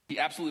 He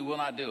absolutely will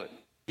not do it.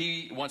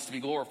 He wants to be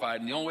glorified,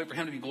 and the only way for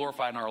him to be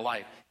glorified in our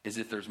life is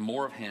if there's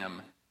more of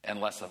him and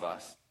less of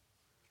us.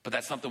 But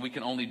that's something we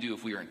can only do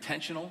if we are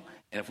intentional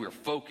and if we are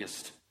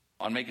focused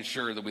on making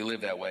sure that we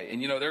live that way.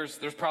 And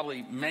there's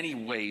probably many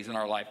ways in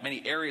our life,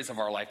 many areas of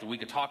our life that we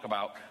could talk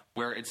about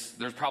where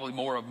there's probably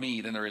more of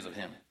me than there is of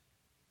him.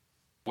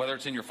 Whether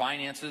it's in your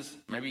finances,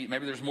 maybe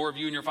there's more of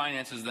you in your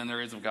finances than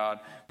there is of God.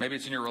 Maybe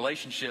it's in your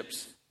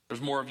relationships,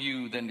 there's more of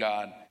you than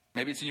God.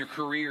 Maybe it's in your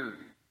career,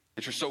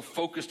 that you're so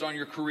focused on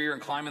your career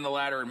and climbing the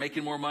ladder and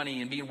making more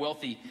money and being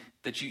wealthy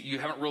that you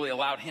haven't really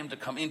allowed him to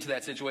come into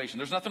that situation.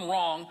 There's nothing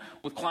wrong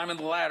with climbing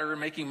the ladder and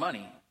making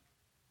money.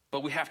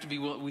 But we have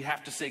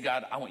to say,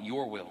 God, I want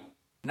your will.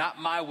 Not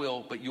my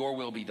will, but your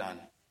will be done.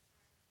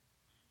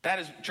 That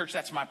is, church,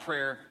 that's my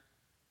prayer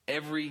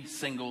every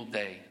single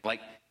day.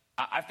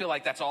 I feel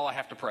like that's all I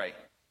have to pray.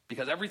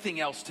 Because everything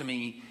else to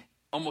me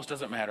almost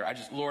doesn't matter.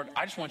 Lord,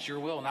 I just want your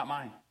will, not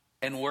mine.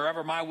 And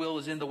wherever my will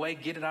is in the way,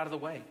 get it out of the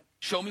way.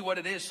 Show me what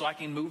it is so I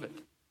can move it.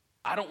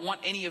 I don't want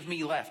any of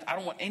me left. I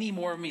don't want any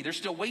more of me. There's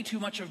still way too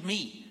much of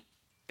me.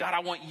 God, I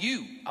want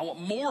you. I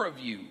want more of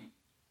you.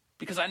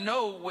 Because I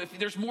know if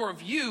there's more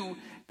of you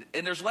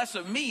and there's less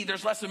of me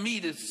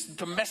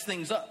to mess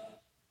things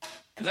up.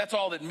 Because that's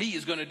all that me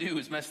is going to do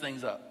is mess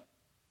things up.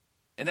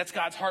 And that's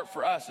God's heart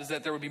for us, is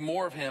that there would be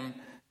more of him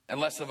and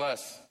less of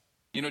us.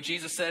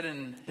 Jesus said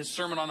in his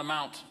Sermon on the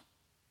Mount,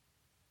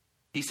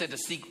 he said to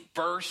seek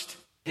first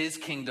his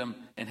kingdom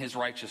and his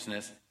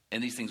righteousness,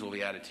 and these things will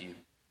be added to you.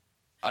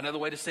 Another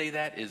way to say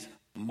that is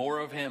more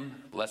of him,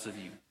 less of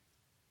you.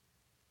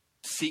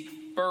 Seek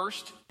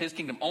first his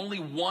kingdom. Only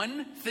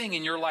one thing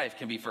in your life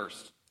can be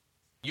first.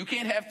 You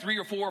can't have 3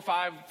 or 4 or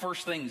 5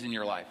 first things in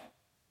your life.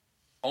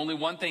 Only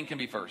one thing can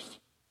be first.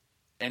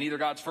 And either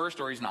God's first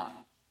or he's not.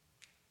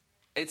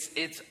 I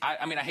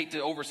hate to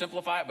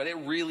oversimplify it, but it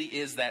really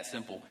is that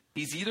simple.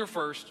 He's either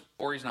first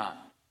or he's not.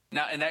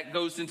 Now, and that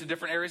goes into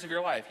different areas of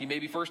your life. He may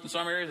be first in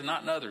some areas and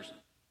not in others.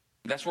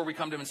 That's where we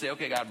come to him and say,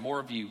 okay, God, more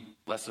of you,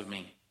 less of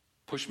me.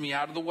 Push me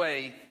out of the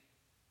way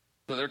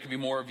so there can be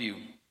more of you.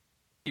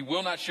 He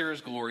will not share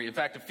his glory. In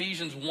fact,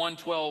 Ephesians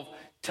 1:12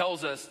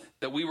 tells us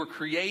that we were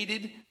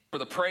created for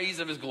the praise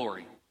of his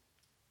glory.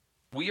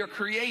 We are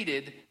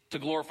created to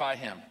glorify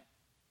him.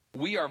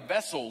 We are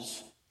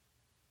vessels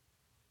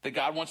that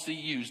God wants to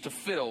use to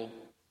fill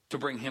to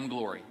bring him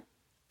glory.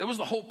 That was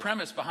the whole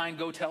premise behind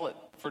Go Tell It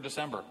for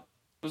December.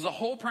 It was the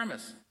whole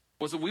premise,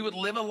 was that we would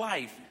live a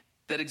life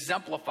that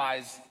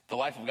exemplifies the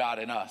life of God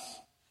in us,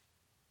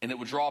 and it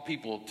would draw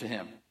people to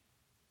him.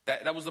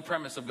 That was the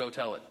premise of Go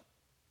Tell It.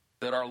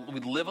 That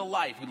we'd live a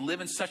life, we'd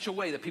live in such a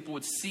way that people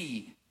would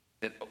see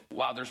that,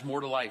 wow, there's more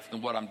to life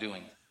than what I'm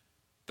doing.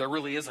 There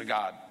really is a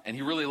God, and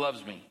he really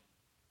loves me.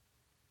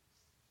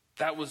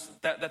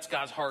 That's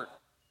God's heart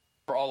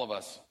for all of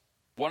us.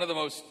 One of the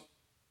most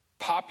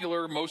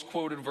popular, most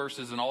quoted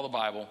verses in all the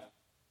Bible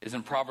is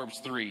in Proverbs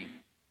 3,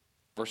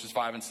 verses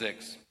 5 and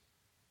 6.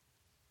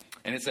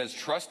 And it says,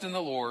 trust in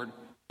the Lord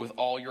with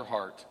all your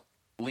heart.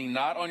 Lean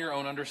not on your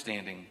own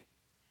understanding.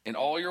 In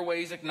all your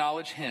ways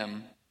acknowledge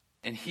him,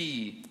 and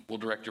he will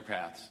direct your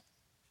paths.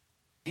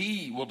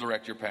 He will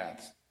direct your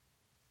paths.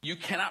 You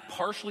cannot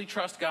partially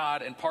trust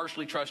God and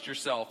partially trust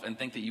yourself and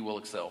think that you will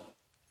excel.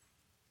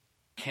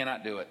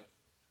 Cannot do it.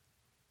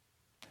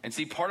 And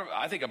see,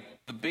 the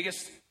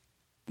biggest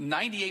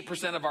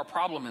 98% of our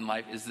problem in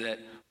life is that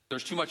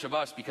there's too much of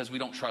us because we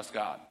don't trust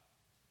God.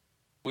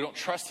 We don't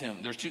trust him.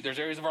 There's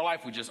areas of our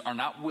life we just are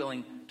not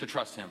willing to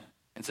trust him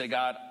and say,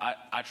 God,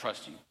 I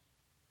trust you.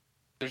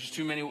 There's just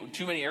too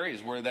many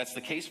areas where that's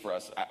the case for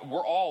us.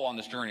 We're all on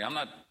this journey. I'm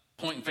not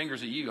pointing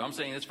fingers at you. I'm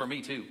saying this for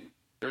me too.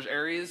 There's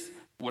areas,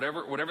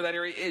 whatever that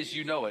area is,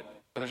 you know it,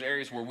 But there's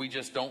areas where we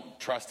just don't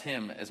trust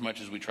him as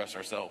much as we trust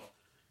ourselves.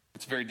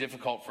 It's very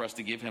difficult for us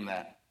to give him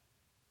that.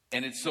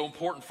 And it's so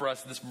important for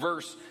us. This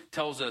verse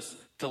tells us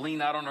to lean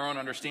not on our own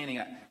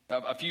understanding.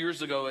 A few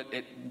years ago,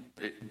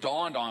 it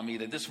dawned on me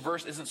that this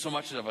verse isn't so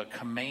much of a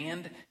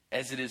command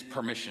as it is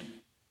permission.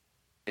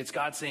 It's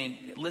God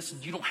saying, listen,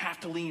 you don't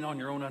have to lean on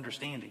your own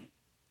understanding.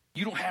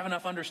 You don't have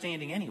enough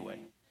understanding anyway.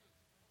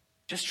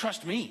 Just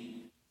trust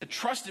me.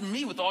 Trust in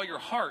me with all your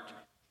heart.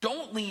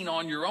 Don't lean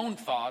on your own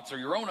thoughts or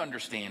your own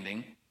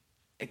understanding.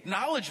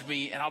 Acknowledge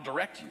me and I'll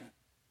direct you.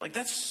 Like,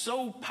 that's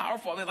so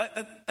powerful. I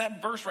mean,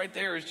 that verse right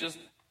there is just,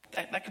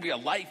 that could be a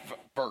life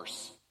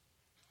verse.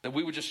 That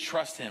we would just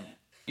trust him.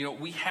 You know,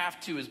 we have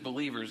to, as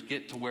believers,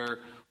 get to where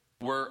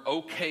we're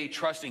okay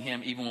trusting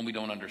him even when we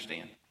don't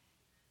understand.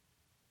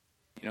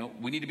 You know,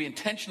 we need to be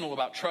intentional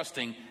about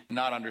trusting,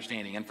 not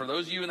understanding. And for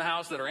those of you in the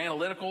house that are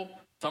analytical,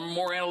 some are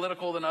more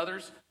analytical than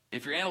others.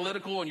 If you're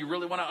analytical and you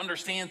really want to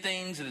understand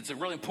things and it's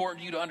really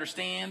important to you to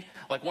understand,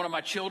 like one of my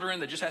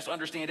children that just has to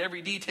understand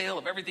every detail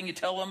of everything you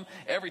tell them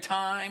every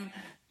time,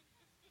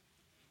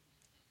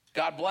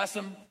 God bless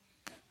them.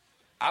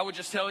 I would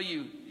just tell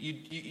you,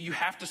 you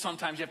have to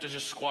sometimes, you have to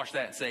just squash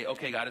that and say,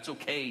 okay, God, it's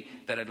okay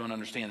that I don't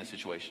understand the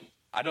situation.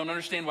 I don't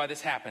understand why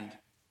this happened.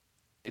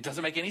 It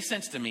doesn't make any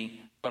sense to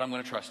me, but I'm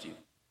going to trust you.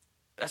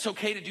 That's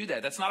okay to do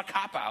that. That's not a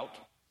cop-out.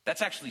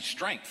 That's actually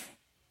strength.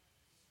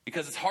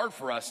 Because it's hard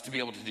for us to be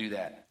able to do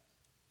that.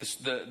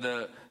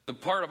 The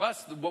part of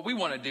us, what we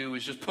want to do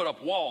is just put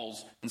up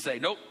walls and say,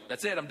 nope,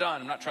 that's it, I'm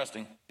done, I'm not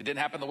trusting. It didn't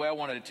happen the way I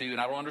wanted it to, and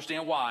I don't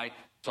understand why,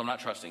 so I'm not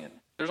trusting it.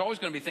 There's always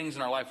going to be things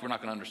in our life we're not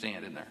going to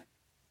understand, isn't there?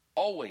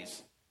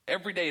 Always.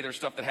 Every day there's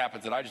stuff that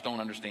happens that I just don't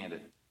understand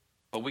it.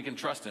 But we can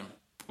trust him.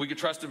 We can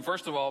trust him,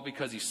 first of all,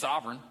 because he's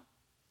sovereign.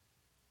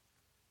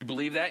 You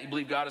believe that? You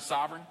believe God is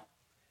sovereign?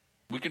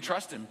 We can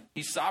trust him.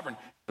 He's sovereign.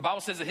 The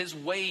Bible says that his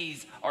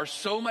ways are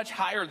so much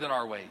higher than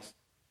our ways.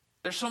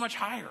 They're so much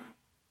higher.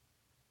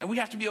 And we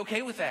have to be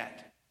okay with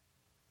that.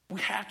 We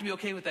have to be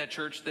okay with that,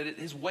 church, that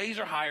his ways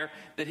are higher,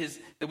 that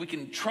we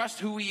can trust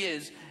who he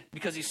is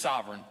because he's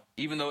sovereign,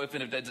 even though if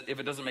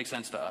it doesn't make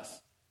sense to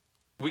us.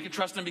 We can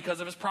trust him because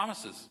of his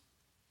promises.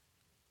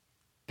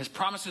 His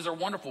promises are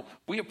wonderful.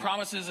 We have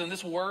promises in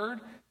this word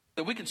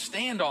that we can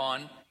stand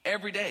on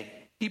every day.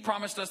 He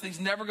promised us that he's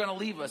never going to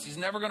leave us. He's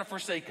never going to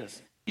forsake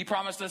us. He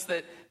promised us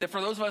that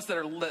for those of us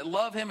that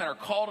love him and are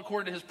called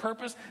according to his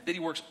purpose, that he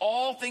works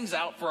all things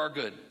out for our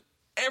good.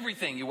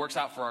 Everything he works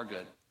out for our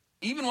good.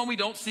 Even when we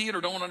don't see it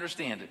or don't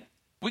understand it.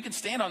 We can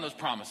stand on those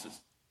promises.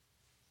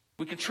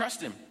 We can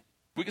trust him.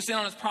 We can stand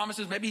on his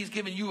promises. Maybe he's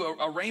given you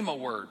a rhema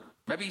word.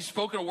 Maybe he's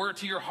spoken a word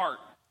to your heart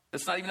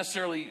that's not even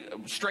necessarily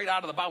straight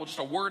out of the Bible, just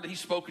a word that he's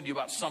spoken to you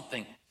about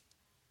something.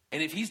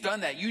 And if he's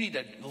done that, you need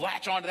to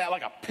latch onto that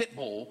like a pit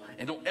bull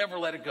and don't ever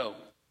let it go.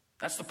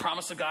 That's the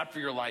promise of God for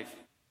your life.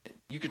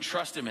 You can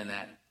trust him in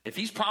that. If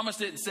he's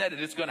promised it and said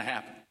it, it's going to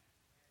happen.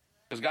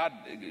 Because God,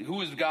 who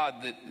is God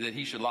that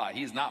he should lie?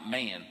 He is not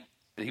man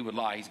that he would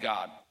lie. He's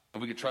God.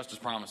 And we can trust his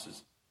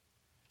promises.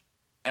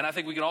 And I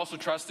think we can also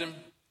trust him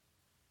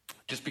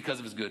just because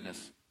of his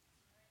goodness.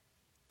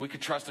 We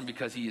could trust him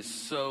because he is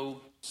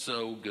so,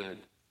 so good.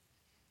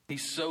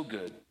 He's so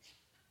good.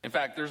 In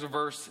fact, there's a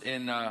verse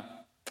in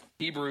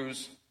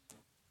Hebrews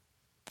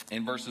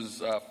in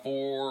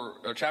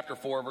chapter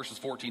 4, verses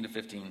 14 to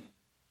 15.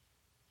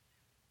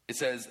 It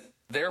says,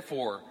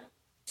 therefore,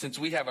 since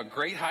we have a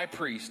great high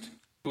priest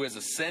who has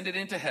ascended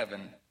into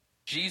heaven,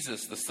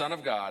 Jesus, the Son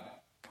of God,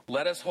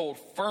 let us hold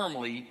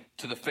firmly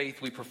to the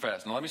faith we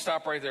profess. Now, let me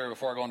stop right there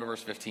before I go into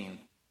verse 15.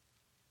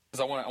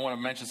 Because I want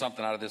to mention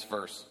something out of this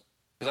verse.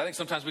 Because I think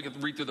sometimes we can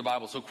read through the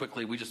Bible so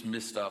quickly, we just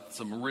miss stuff.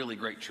 Some really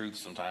great truths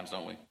sometimes,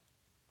 don't we?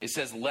 It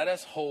says, let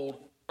us hold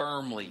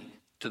firmly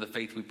to the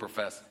faith we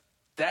profess.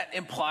 That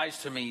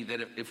implies to me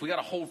that if we got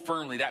to hold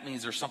firmly, that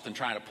means there's something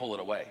trying to pull it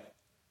away.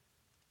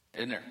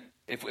 Isn't there?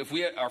 If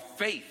we our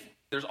faith,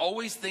 there's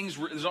always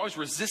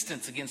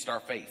resistance against our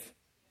faith.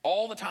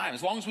 All the time.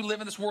 As long as we live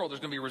in this world, there's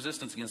going to be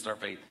resistance against our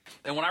faith.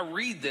 And when I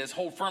read this,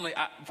 hold firmly,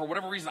 for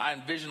whatever reason, I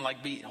envision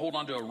hold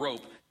onto a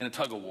rope in a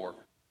tug of war.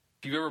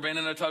 If you've ever been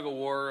in a tug of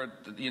war,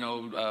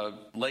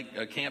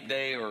 camp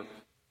day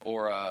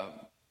or a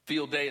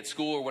field day at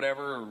school or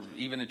whatever, or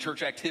even in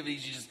church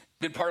activities, you just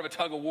been part of a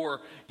tug of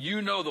war,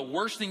 you know the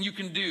worst thing you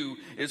can do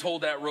is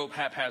hold that rope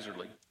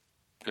haphazardly.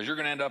 Because you're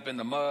going to end up in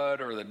the mud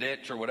or the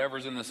ditch or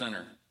whatever's in the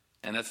center.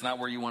 And that's not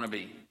where you want to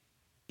be.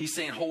 He's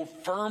saying hold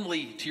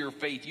firmly to your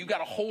faith. You got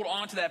to hold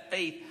on to that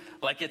faith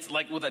like it's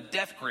like with a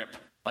death grip.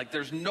 Like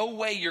there's no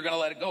way you're going to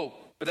let it go.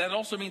 But that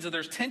also means that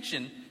there's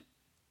tension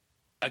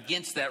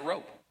against that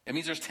rope. It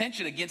means there's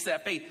tension against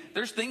that faith.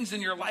 There's things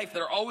in your life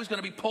that are always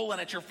going to be pulling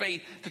at your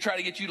faith to try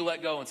to get you to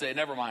let go and say,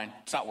 never mind,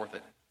 it's not worth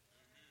it.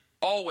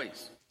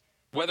 Always.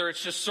 Whether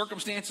it's just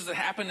circumstances that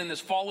happen in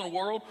this fallen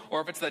world or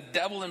if it's the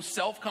devil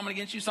himself coming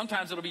against you.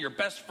 Sometimes it'll be your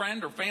best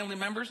friend or family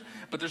members.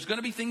 But there's going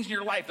to be things in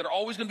your life that are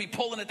always going to be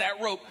pulling at that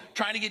rope,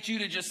 trying to get you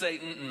to just say,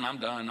 I'm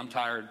done, I'm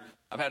tired,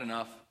 I've had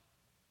enough.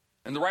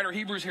 And the writer of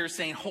Hebrews here is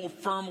saying, hold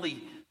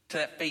firmly to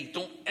that faith.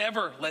 Don't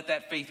ever let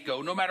that faith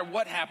go. No matter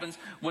what happens,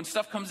 when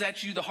stuff comes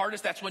at you the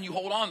hardest, that's when you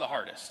hold on the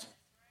hardest.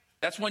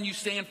 That's when you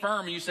stand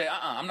firm and you say,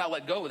 I'm not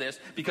letting go of this,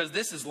 because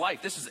this is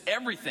life. This is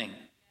everything.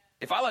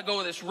 If I let go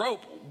of this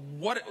rope,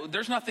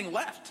 there's nothing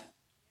left.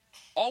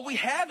 All we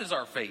have is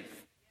our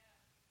faith,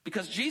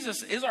 because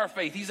Jesus is our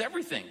faith. He's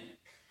everything.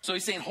 So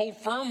he's saying, hold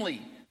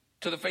firmly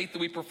to the faith that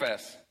we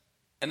profess.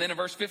 And then in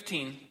verse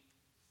 15,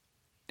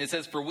 it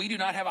says, for we do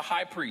not have a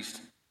high priest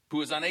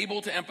who is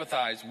unable to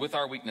empathize with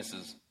our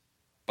weaknesses,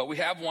 but we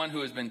have one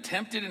who has been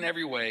tempted in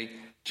every way,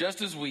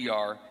 just as we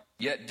are,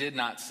 yet did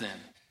not sin.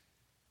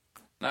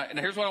 Now, and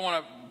here's what I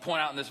want to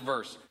point out in this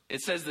verse.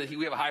 It says that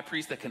we have a high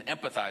priest that can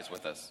empathize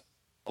with us.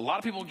 A lot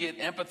of people get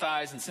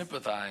empathize and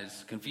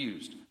sympathize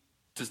confused.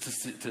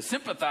 To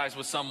sympathize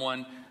with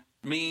someone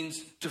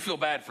means to feel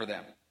bad for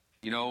them.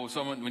 You know,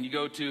 someone, when you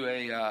go to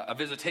a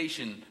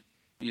visitation,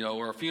 you know,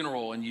 or a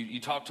funeral, and you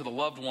talk to the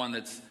loved one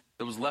that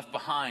was left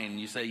behind,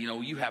 you say, you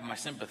know, you have my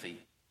sympathy.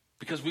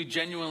 Because we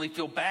genuinely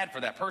feel bad for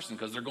that person,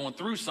 because they're going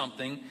through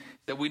something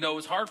that we know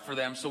is hard for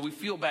them, so we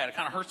feel bad. It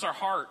kind of hurts our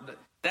heart.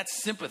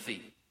 That's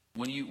sympathy.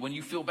 When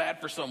you feel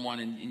bad for someone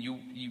and you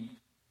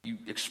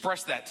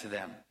express that to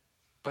them.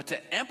 But to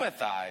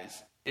empathize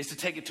is to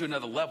take it to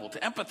another level. To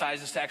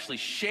empathize is to actually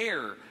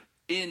share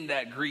in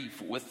that grief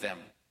with them.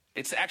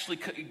 It's to actually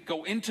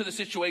go into the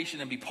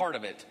situation and be part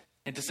of it.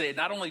 And to say,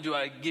 not only do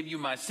I give you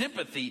my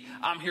sympathy,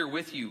 I'm here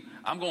with you.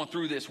 I'm going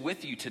through this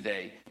with you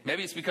today.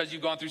 Maybe it's because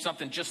you've gone through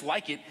something just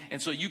like it,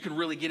 and so you can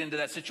really get into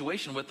that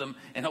situation with them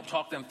and help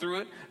talk them through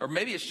it. Or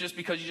maybe it's just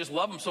because you just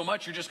love them so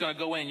much, you're just going to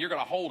go in, you're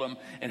going to hold them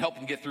and help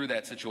them get through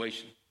that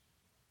situation.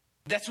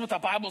 That's what the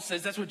Bible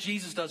says. That's what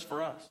Jesus does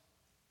for us.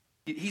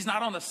 He's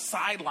not on the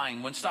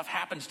sideline when stuff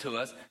happens to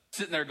us,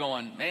 sitting there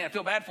going, man, I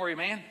feel bad for you,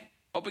 man.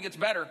 Hope it gets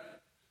better.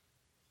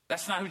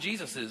 That's not who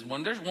Jesus is.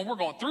 When we're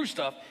going through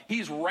stuff,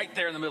 he's right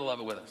there in the middle of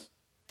it with us.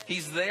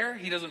 He's there.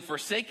 He doesn't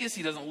forsake us.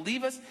 He doesn't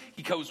leave us.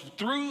 He goes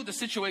through the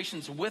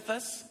situations with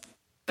us.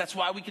 That's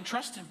why we can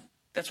trust him.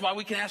 That's why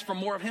we can ask for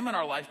more of him in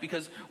our life,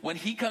 because when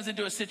he comes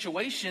into a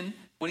situation,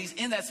 when he's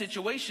in that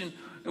situation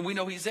and we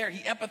know he's there,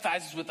 he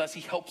empathizes with us.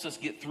 He helps us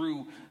get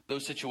through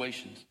those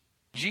situations.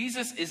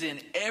 Jesus is in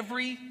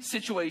every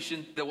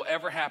situation that will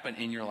ever happen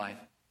in your life.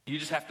 You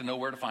just have to know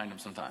where to find him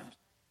sometimes.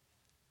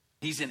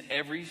 He's in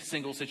every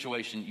single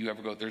situation you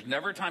ever go. There's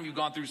never a time you've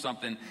gone through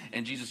something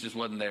and Jesus just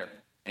wasn't there.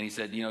 And he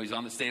said, you know, he's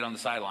stayed on the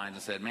sidelines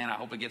and said, man, I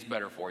hope it gets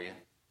better for you.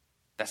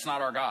 That's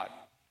not our God.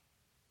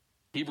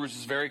 Hebrews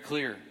is very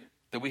clear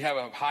that we have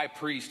a high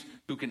priest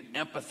who can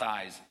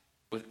empathize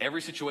with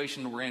every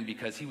situation we're in,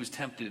 because he was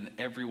tempted in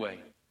every way.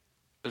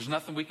 There's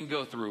nothing we can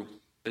go through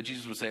that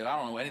Jesus would say, I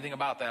don't know anything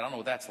about that. I don't know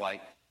what that's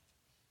like.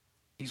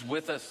 He's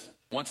with us,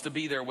 wants to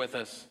be there with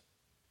us.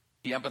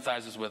 He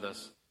empathizes with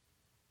us.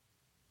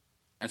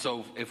 And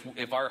so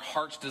if our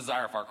heart's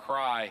desire, if our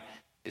cry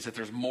is that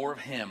there's more of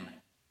him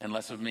and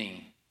less of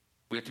me,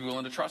 we have to be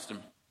willing to trust him.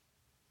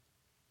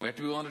 We have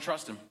to be willing to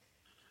trust him.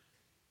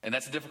 And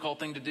that's a difficult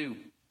thing to do.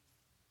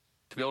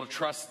 To be able to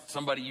trust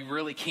somebody you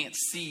really can't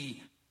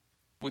see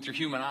with your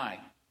human eye.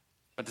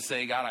 But to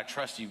say, God, I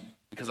trust you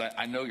because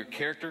I know your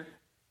character.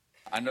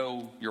 I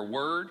know your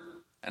word.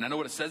 And I know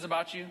what it says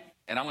about you.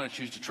 And I'm going to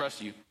choose to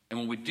trust you. And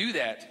when we do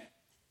that,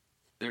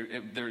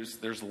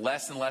 there's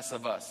less and less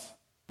of us.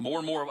 More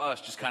and more of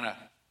us just kind of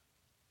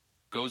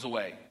goes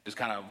away, just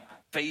kind of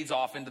fades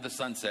off into the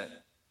sunset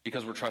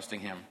because we're trusting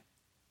him.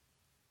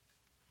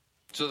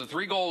 So the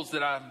three goals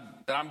that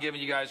I'm giving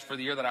you guys for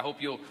the year that I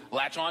hope you'll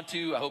latch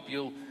onto, I hope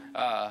you'll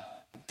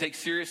take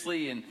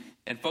seriously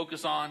and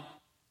focus on,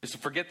 is to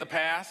forget the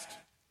past,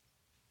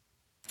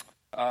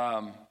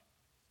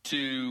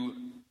 to,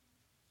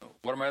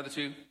 what are my other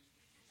two?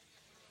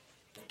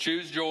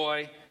 Choose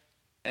joy,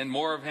 and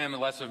more of him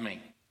and less of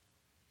me.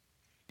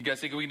 You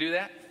guys think we can do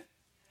that?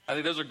 I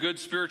think those are good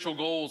spiritual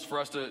goals for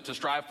us to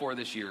strive for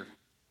this year,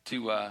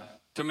 to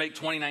make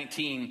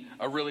 2019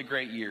 a really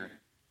great year.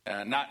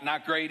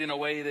 Not great in a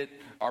way that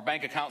our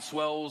bank account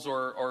swells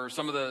or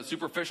some of the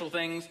superficial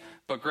things,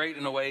 but great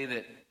in a way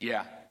that,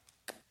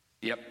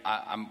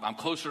 I'm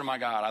closer to my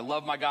God. I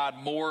love my God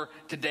more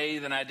today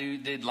than I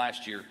did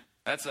last year.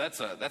 That's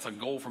a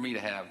goal for me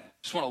to have.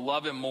 Just want to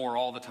love him more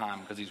all the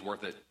time because he's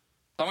worth it. So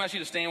I'm going to ask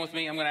you to stand with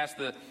me. I'm going to ask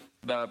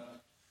the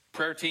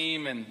prayer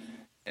team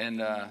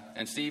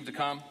and Steve to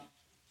come.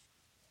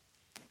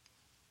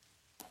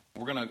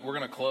 We're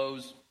gonna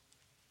close,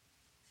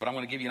 but I'm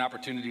going to give you an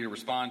opportunity to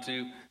respond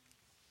to.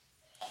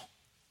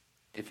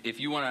 If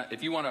you want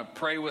to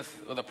pray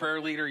with a prayer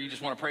leader, you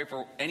just want to pray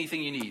for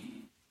anything you need.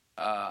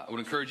 I would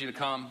encourage you to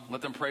come.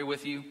 Let them pray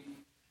with you.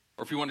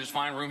 Or if you want to just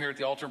find room here at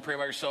the altar and pray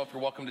by yourself,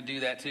 you're welcome to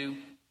do that too.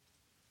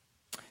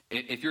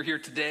 If you're here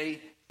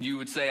today, you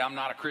would say, I'm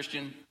not a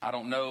Christian. I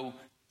don't know.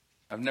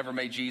 I've never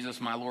made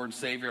Jesus my Lord and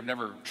Savior. I've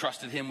never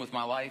trusted him with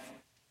my life.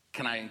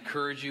 Can I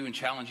encourage you and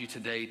challenge you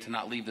today to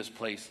not leave this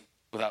place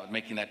without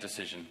making that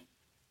decision?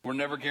 We're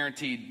never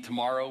guaranteed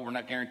tomorrow. We're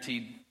not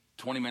guaranteed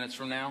 20 minutes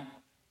from now.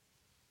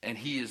 And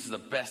he is the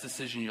best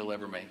decision you'll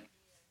ever make.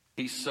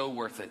 He's so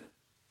worth it.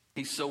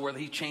 He's so worth it.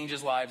 He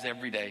changes lives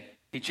every day.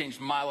 He changed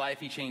my life.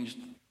 He changed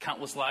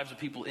countless lives of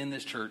people in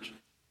this church.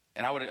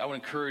 And I would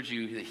encourage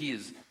you that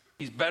he's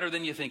better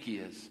than you think he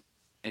is.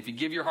 And if you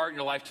give your heart and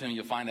your life to him,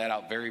 you'll find that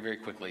out very, very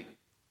quickly.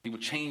 He will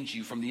change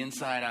you from the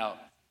inside out,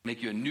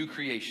 make you a new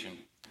creation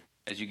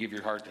as you give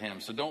your heart to him.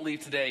 So don't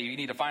leave today. You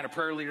need to find a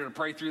prayer leader to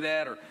pray through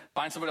that, or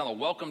find somebody on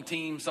the welcome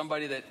team,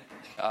 somebody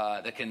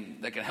that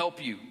can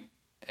help you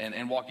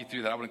and walk you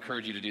through that. I would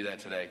encourage you to do that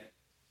today.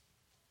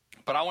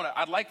 But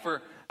I'd like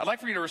for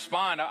you to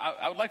respond.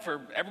 I would like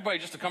for everybody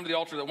just to come to the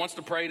altar that wants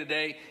to pray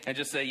today and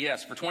just say,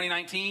 yes, for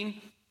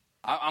 2019,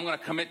 I'm going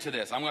to commit to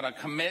this. I'm going to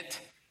commit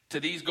to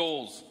these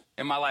goals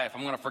in my life.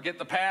 I'm going to forget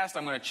the past.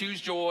 I'm going to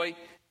choose joy,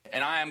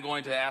 and I am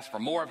going to ask for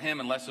more of him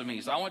and less of me.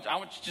 So I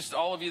want just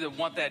all of you that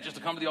want that just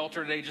to come to the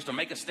altar today, just to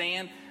make a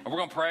stand, and we're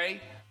going to pray.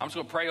 I'm just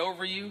going to pray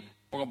over you.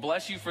 We're going to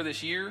bless you for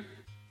this year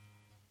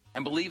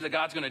and believe that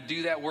God's going to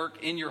do that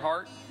work in your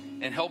heart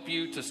and help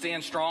you to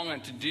stand strong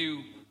and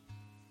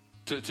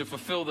to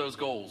fulfill those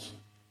goals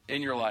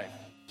in your life.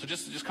 So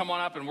just come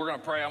on up and we're going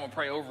to pray. I'm going to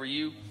pray over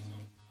you.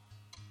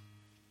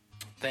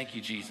 Thank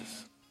you,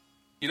 Jesus.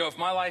 You know, if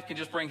my life can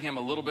just bring him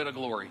a little bit of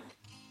glory,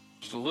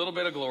 just a little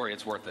bit of glory,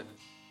 it's worth it.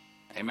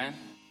 Amen.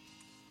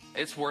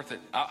 It's worth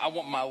it. I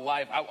want my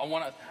life. I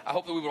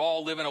hope that we would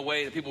all live in a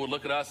way that people would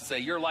look at us and say,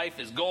 your life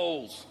is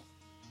goals.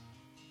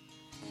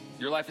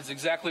 Your life is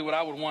exactly what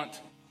I would want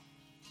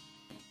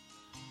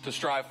to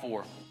strive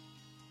for.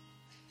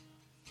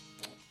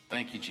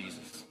 Thank you,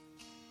 Jesus.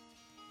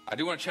 I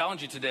do want to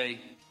challenge you today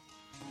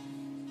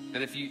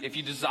that if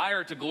you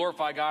desire to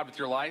glorify God with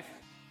your life,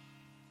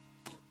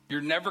 you're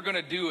never going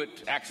to do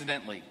it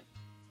accidentally.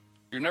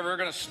 You're never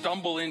going to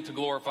stumble into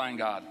glorifying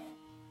God.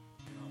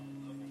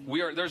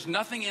 There's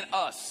nothing in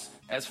us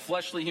as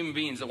fleshly human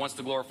beings that wants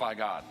to glorify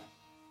God.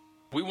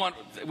 We want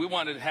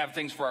to have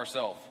things for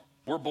ourselves.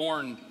 We're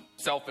born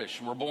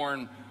selfish. We're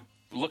born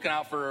looking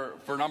out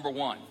for number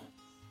one.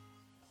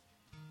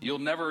 You'll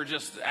never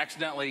just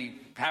accidentally,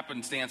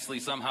 happenstancely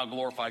somehow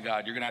glorify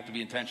God. You're going to have to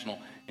be intentional,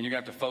 and you're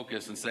going to have to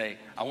focus and say,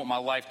 I want my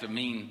life to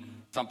mean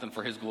something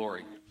for his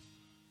glory.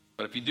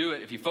 But if you do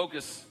it, if you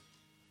focus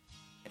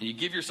and you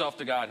give yourself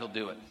to God, he'll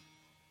do it.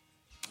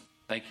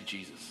 Thank you,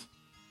 Jesus.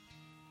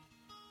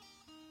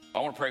 I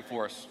want to pray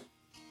for us.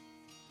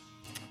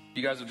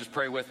 You guys will just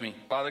pray with me.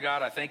 Father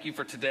God, I thank you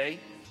for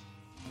today.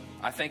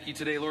 I thank you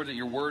today, Lord, that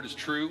your word is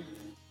true.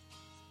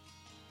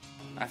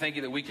 I thank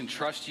you that we can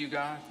trust you,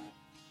 God.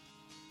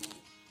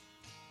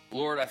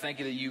 Lord, I thank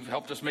you that you've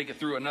helped us make it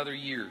through another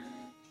year.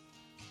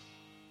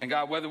 And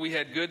God, whether we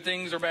had good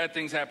things or bad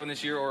things happen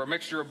this year or a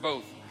mixture of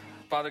both,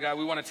 Father God,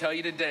 we want to tell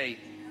you today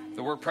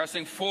that we're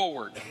pressing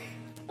forward.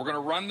 We're going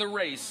to run the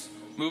race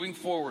moving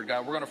forward,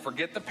 God. We're going to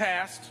forget the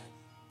past.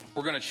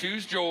 We're going to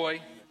choose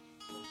joy.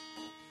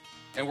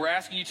 And we're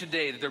asking you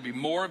today that there be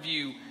more of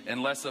you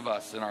and less of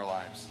us in our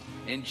lives.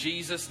 In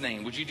Jesus'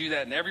 name, would you do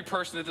that in every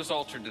person at this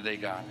altar today,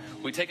 God?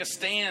 We take a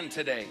stand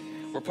today.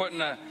 We're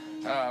putting a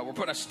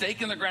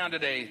stake in the ground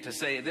today to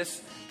say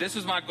this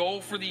is my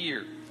goal for the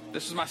year.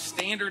 This is my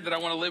standard that I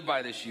want to live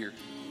by this year.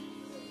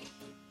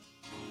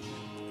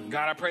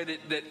 God, I pray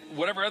that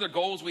whatever other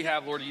goals we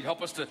have, Lord, you'd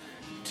help us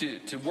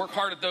to work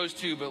hard at those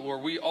too. But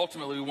Lord, we want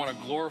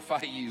to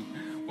glorify you.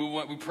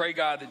 We pray,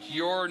 God, that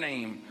your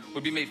name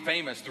would be made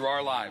famous through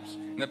our lives,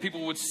 and that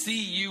people would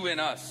see you in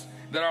us,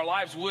 that our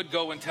lives would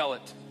go and tell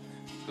it.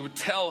 That would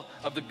tell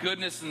of the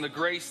goodness and the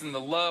grace and the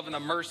love and the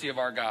mercy of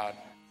our God.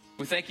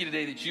 We thank you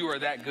today that you are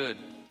that good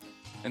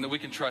and that we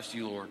can trust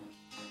you, Lord.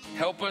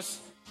 Help us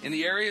in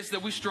the areas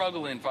that we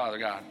struggle in, Father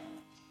God,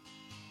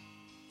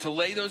 to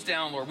lay those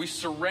down, Lord. We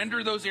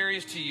surrender those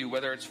areas to you,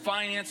 whether it's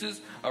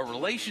finances, a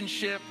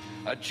relationship,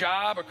 a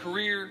job, a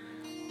career,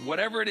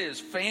 whatever it is,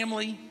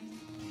 family,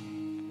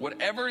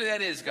 whatever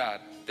that is,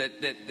 God,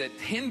 that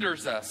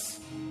hinders us,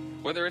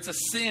 whether it's a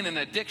sin, an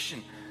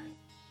addiction.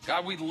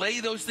 God, we lay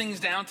those things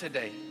down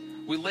today.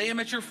 We lay them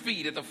at your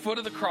feet at the foot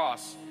of the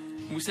cross.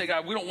 And we say,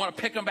 God, we don't want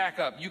to pick them back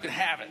up. You can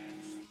have it.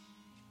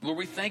 Lord,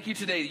 we thank you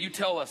today that you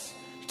tell us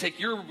to take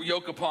your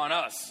yoke upon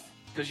us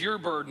because your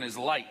burden is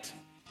light.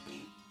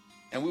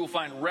 And we will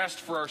find rest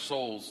for our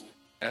souls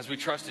as we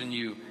trust in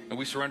you and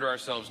we surrender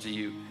ourselves to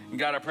you. And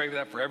God, I pray for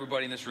that for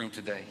everybody in this room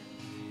today.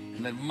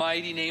 In the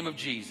mighty name of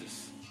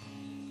Jesus.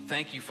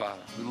 Thank you,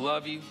 Father. We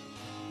love you.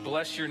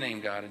 Bless your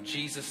name, God, in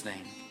Jesus'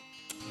 name.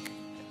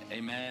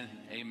 Amen,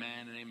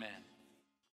 amen, and amen.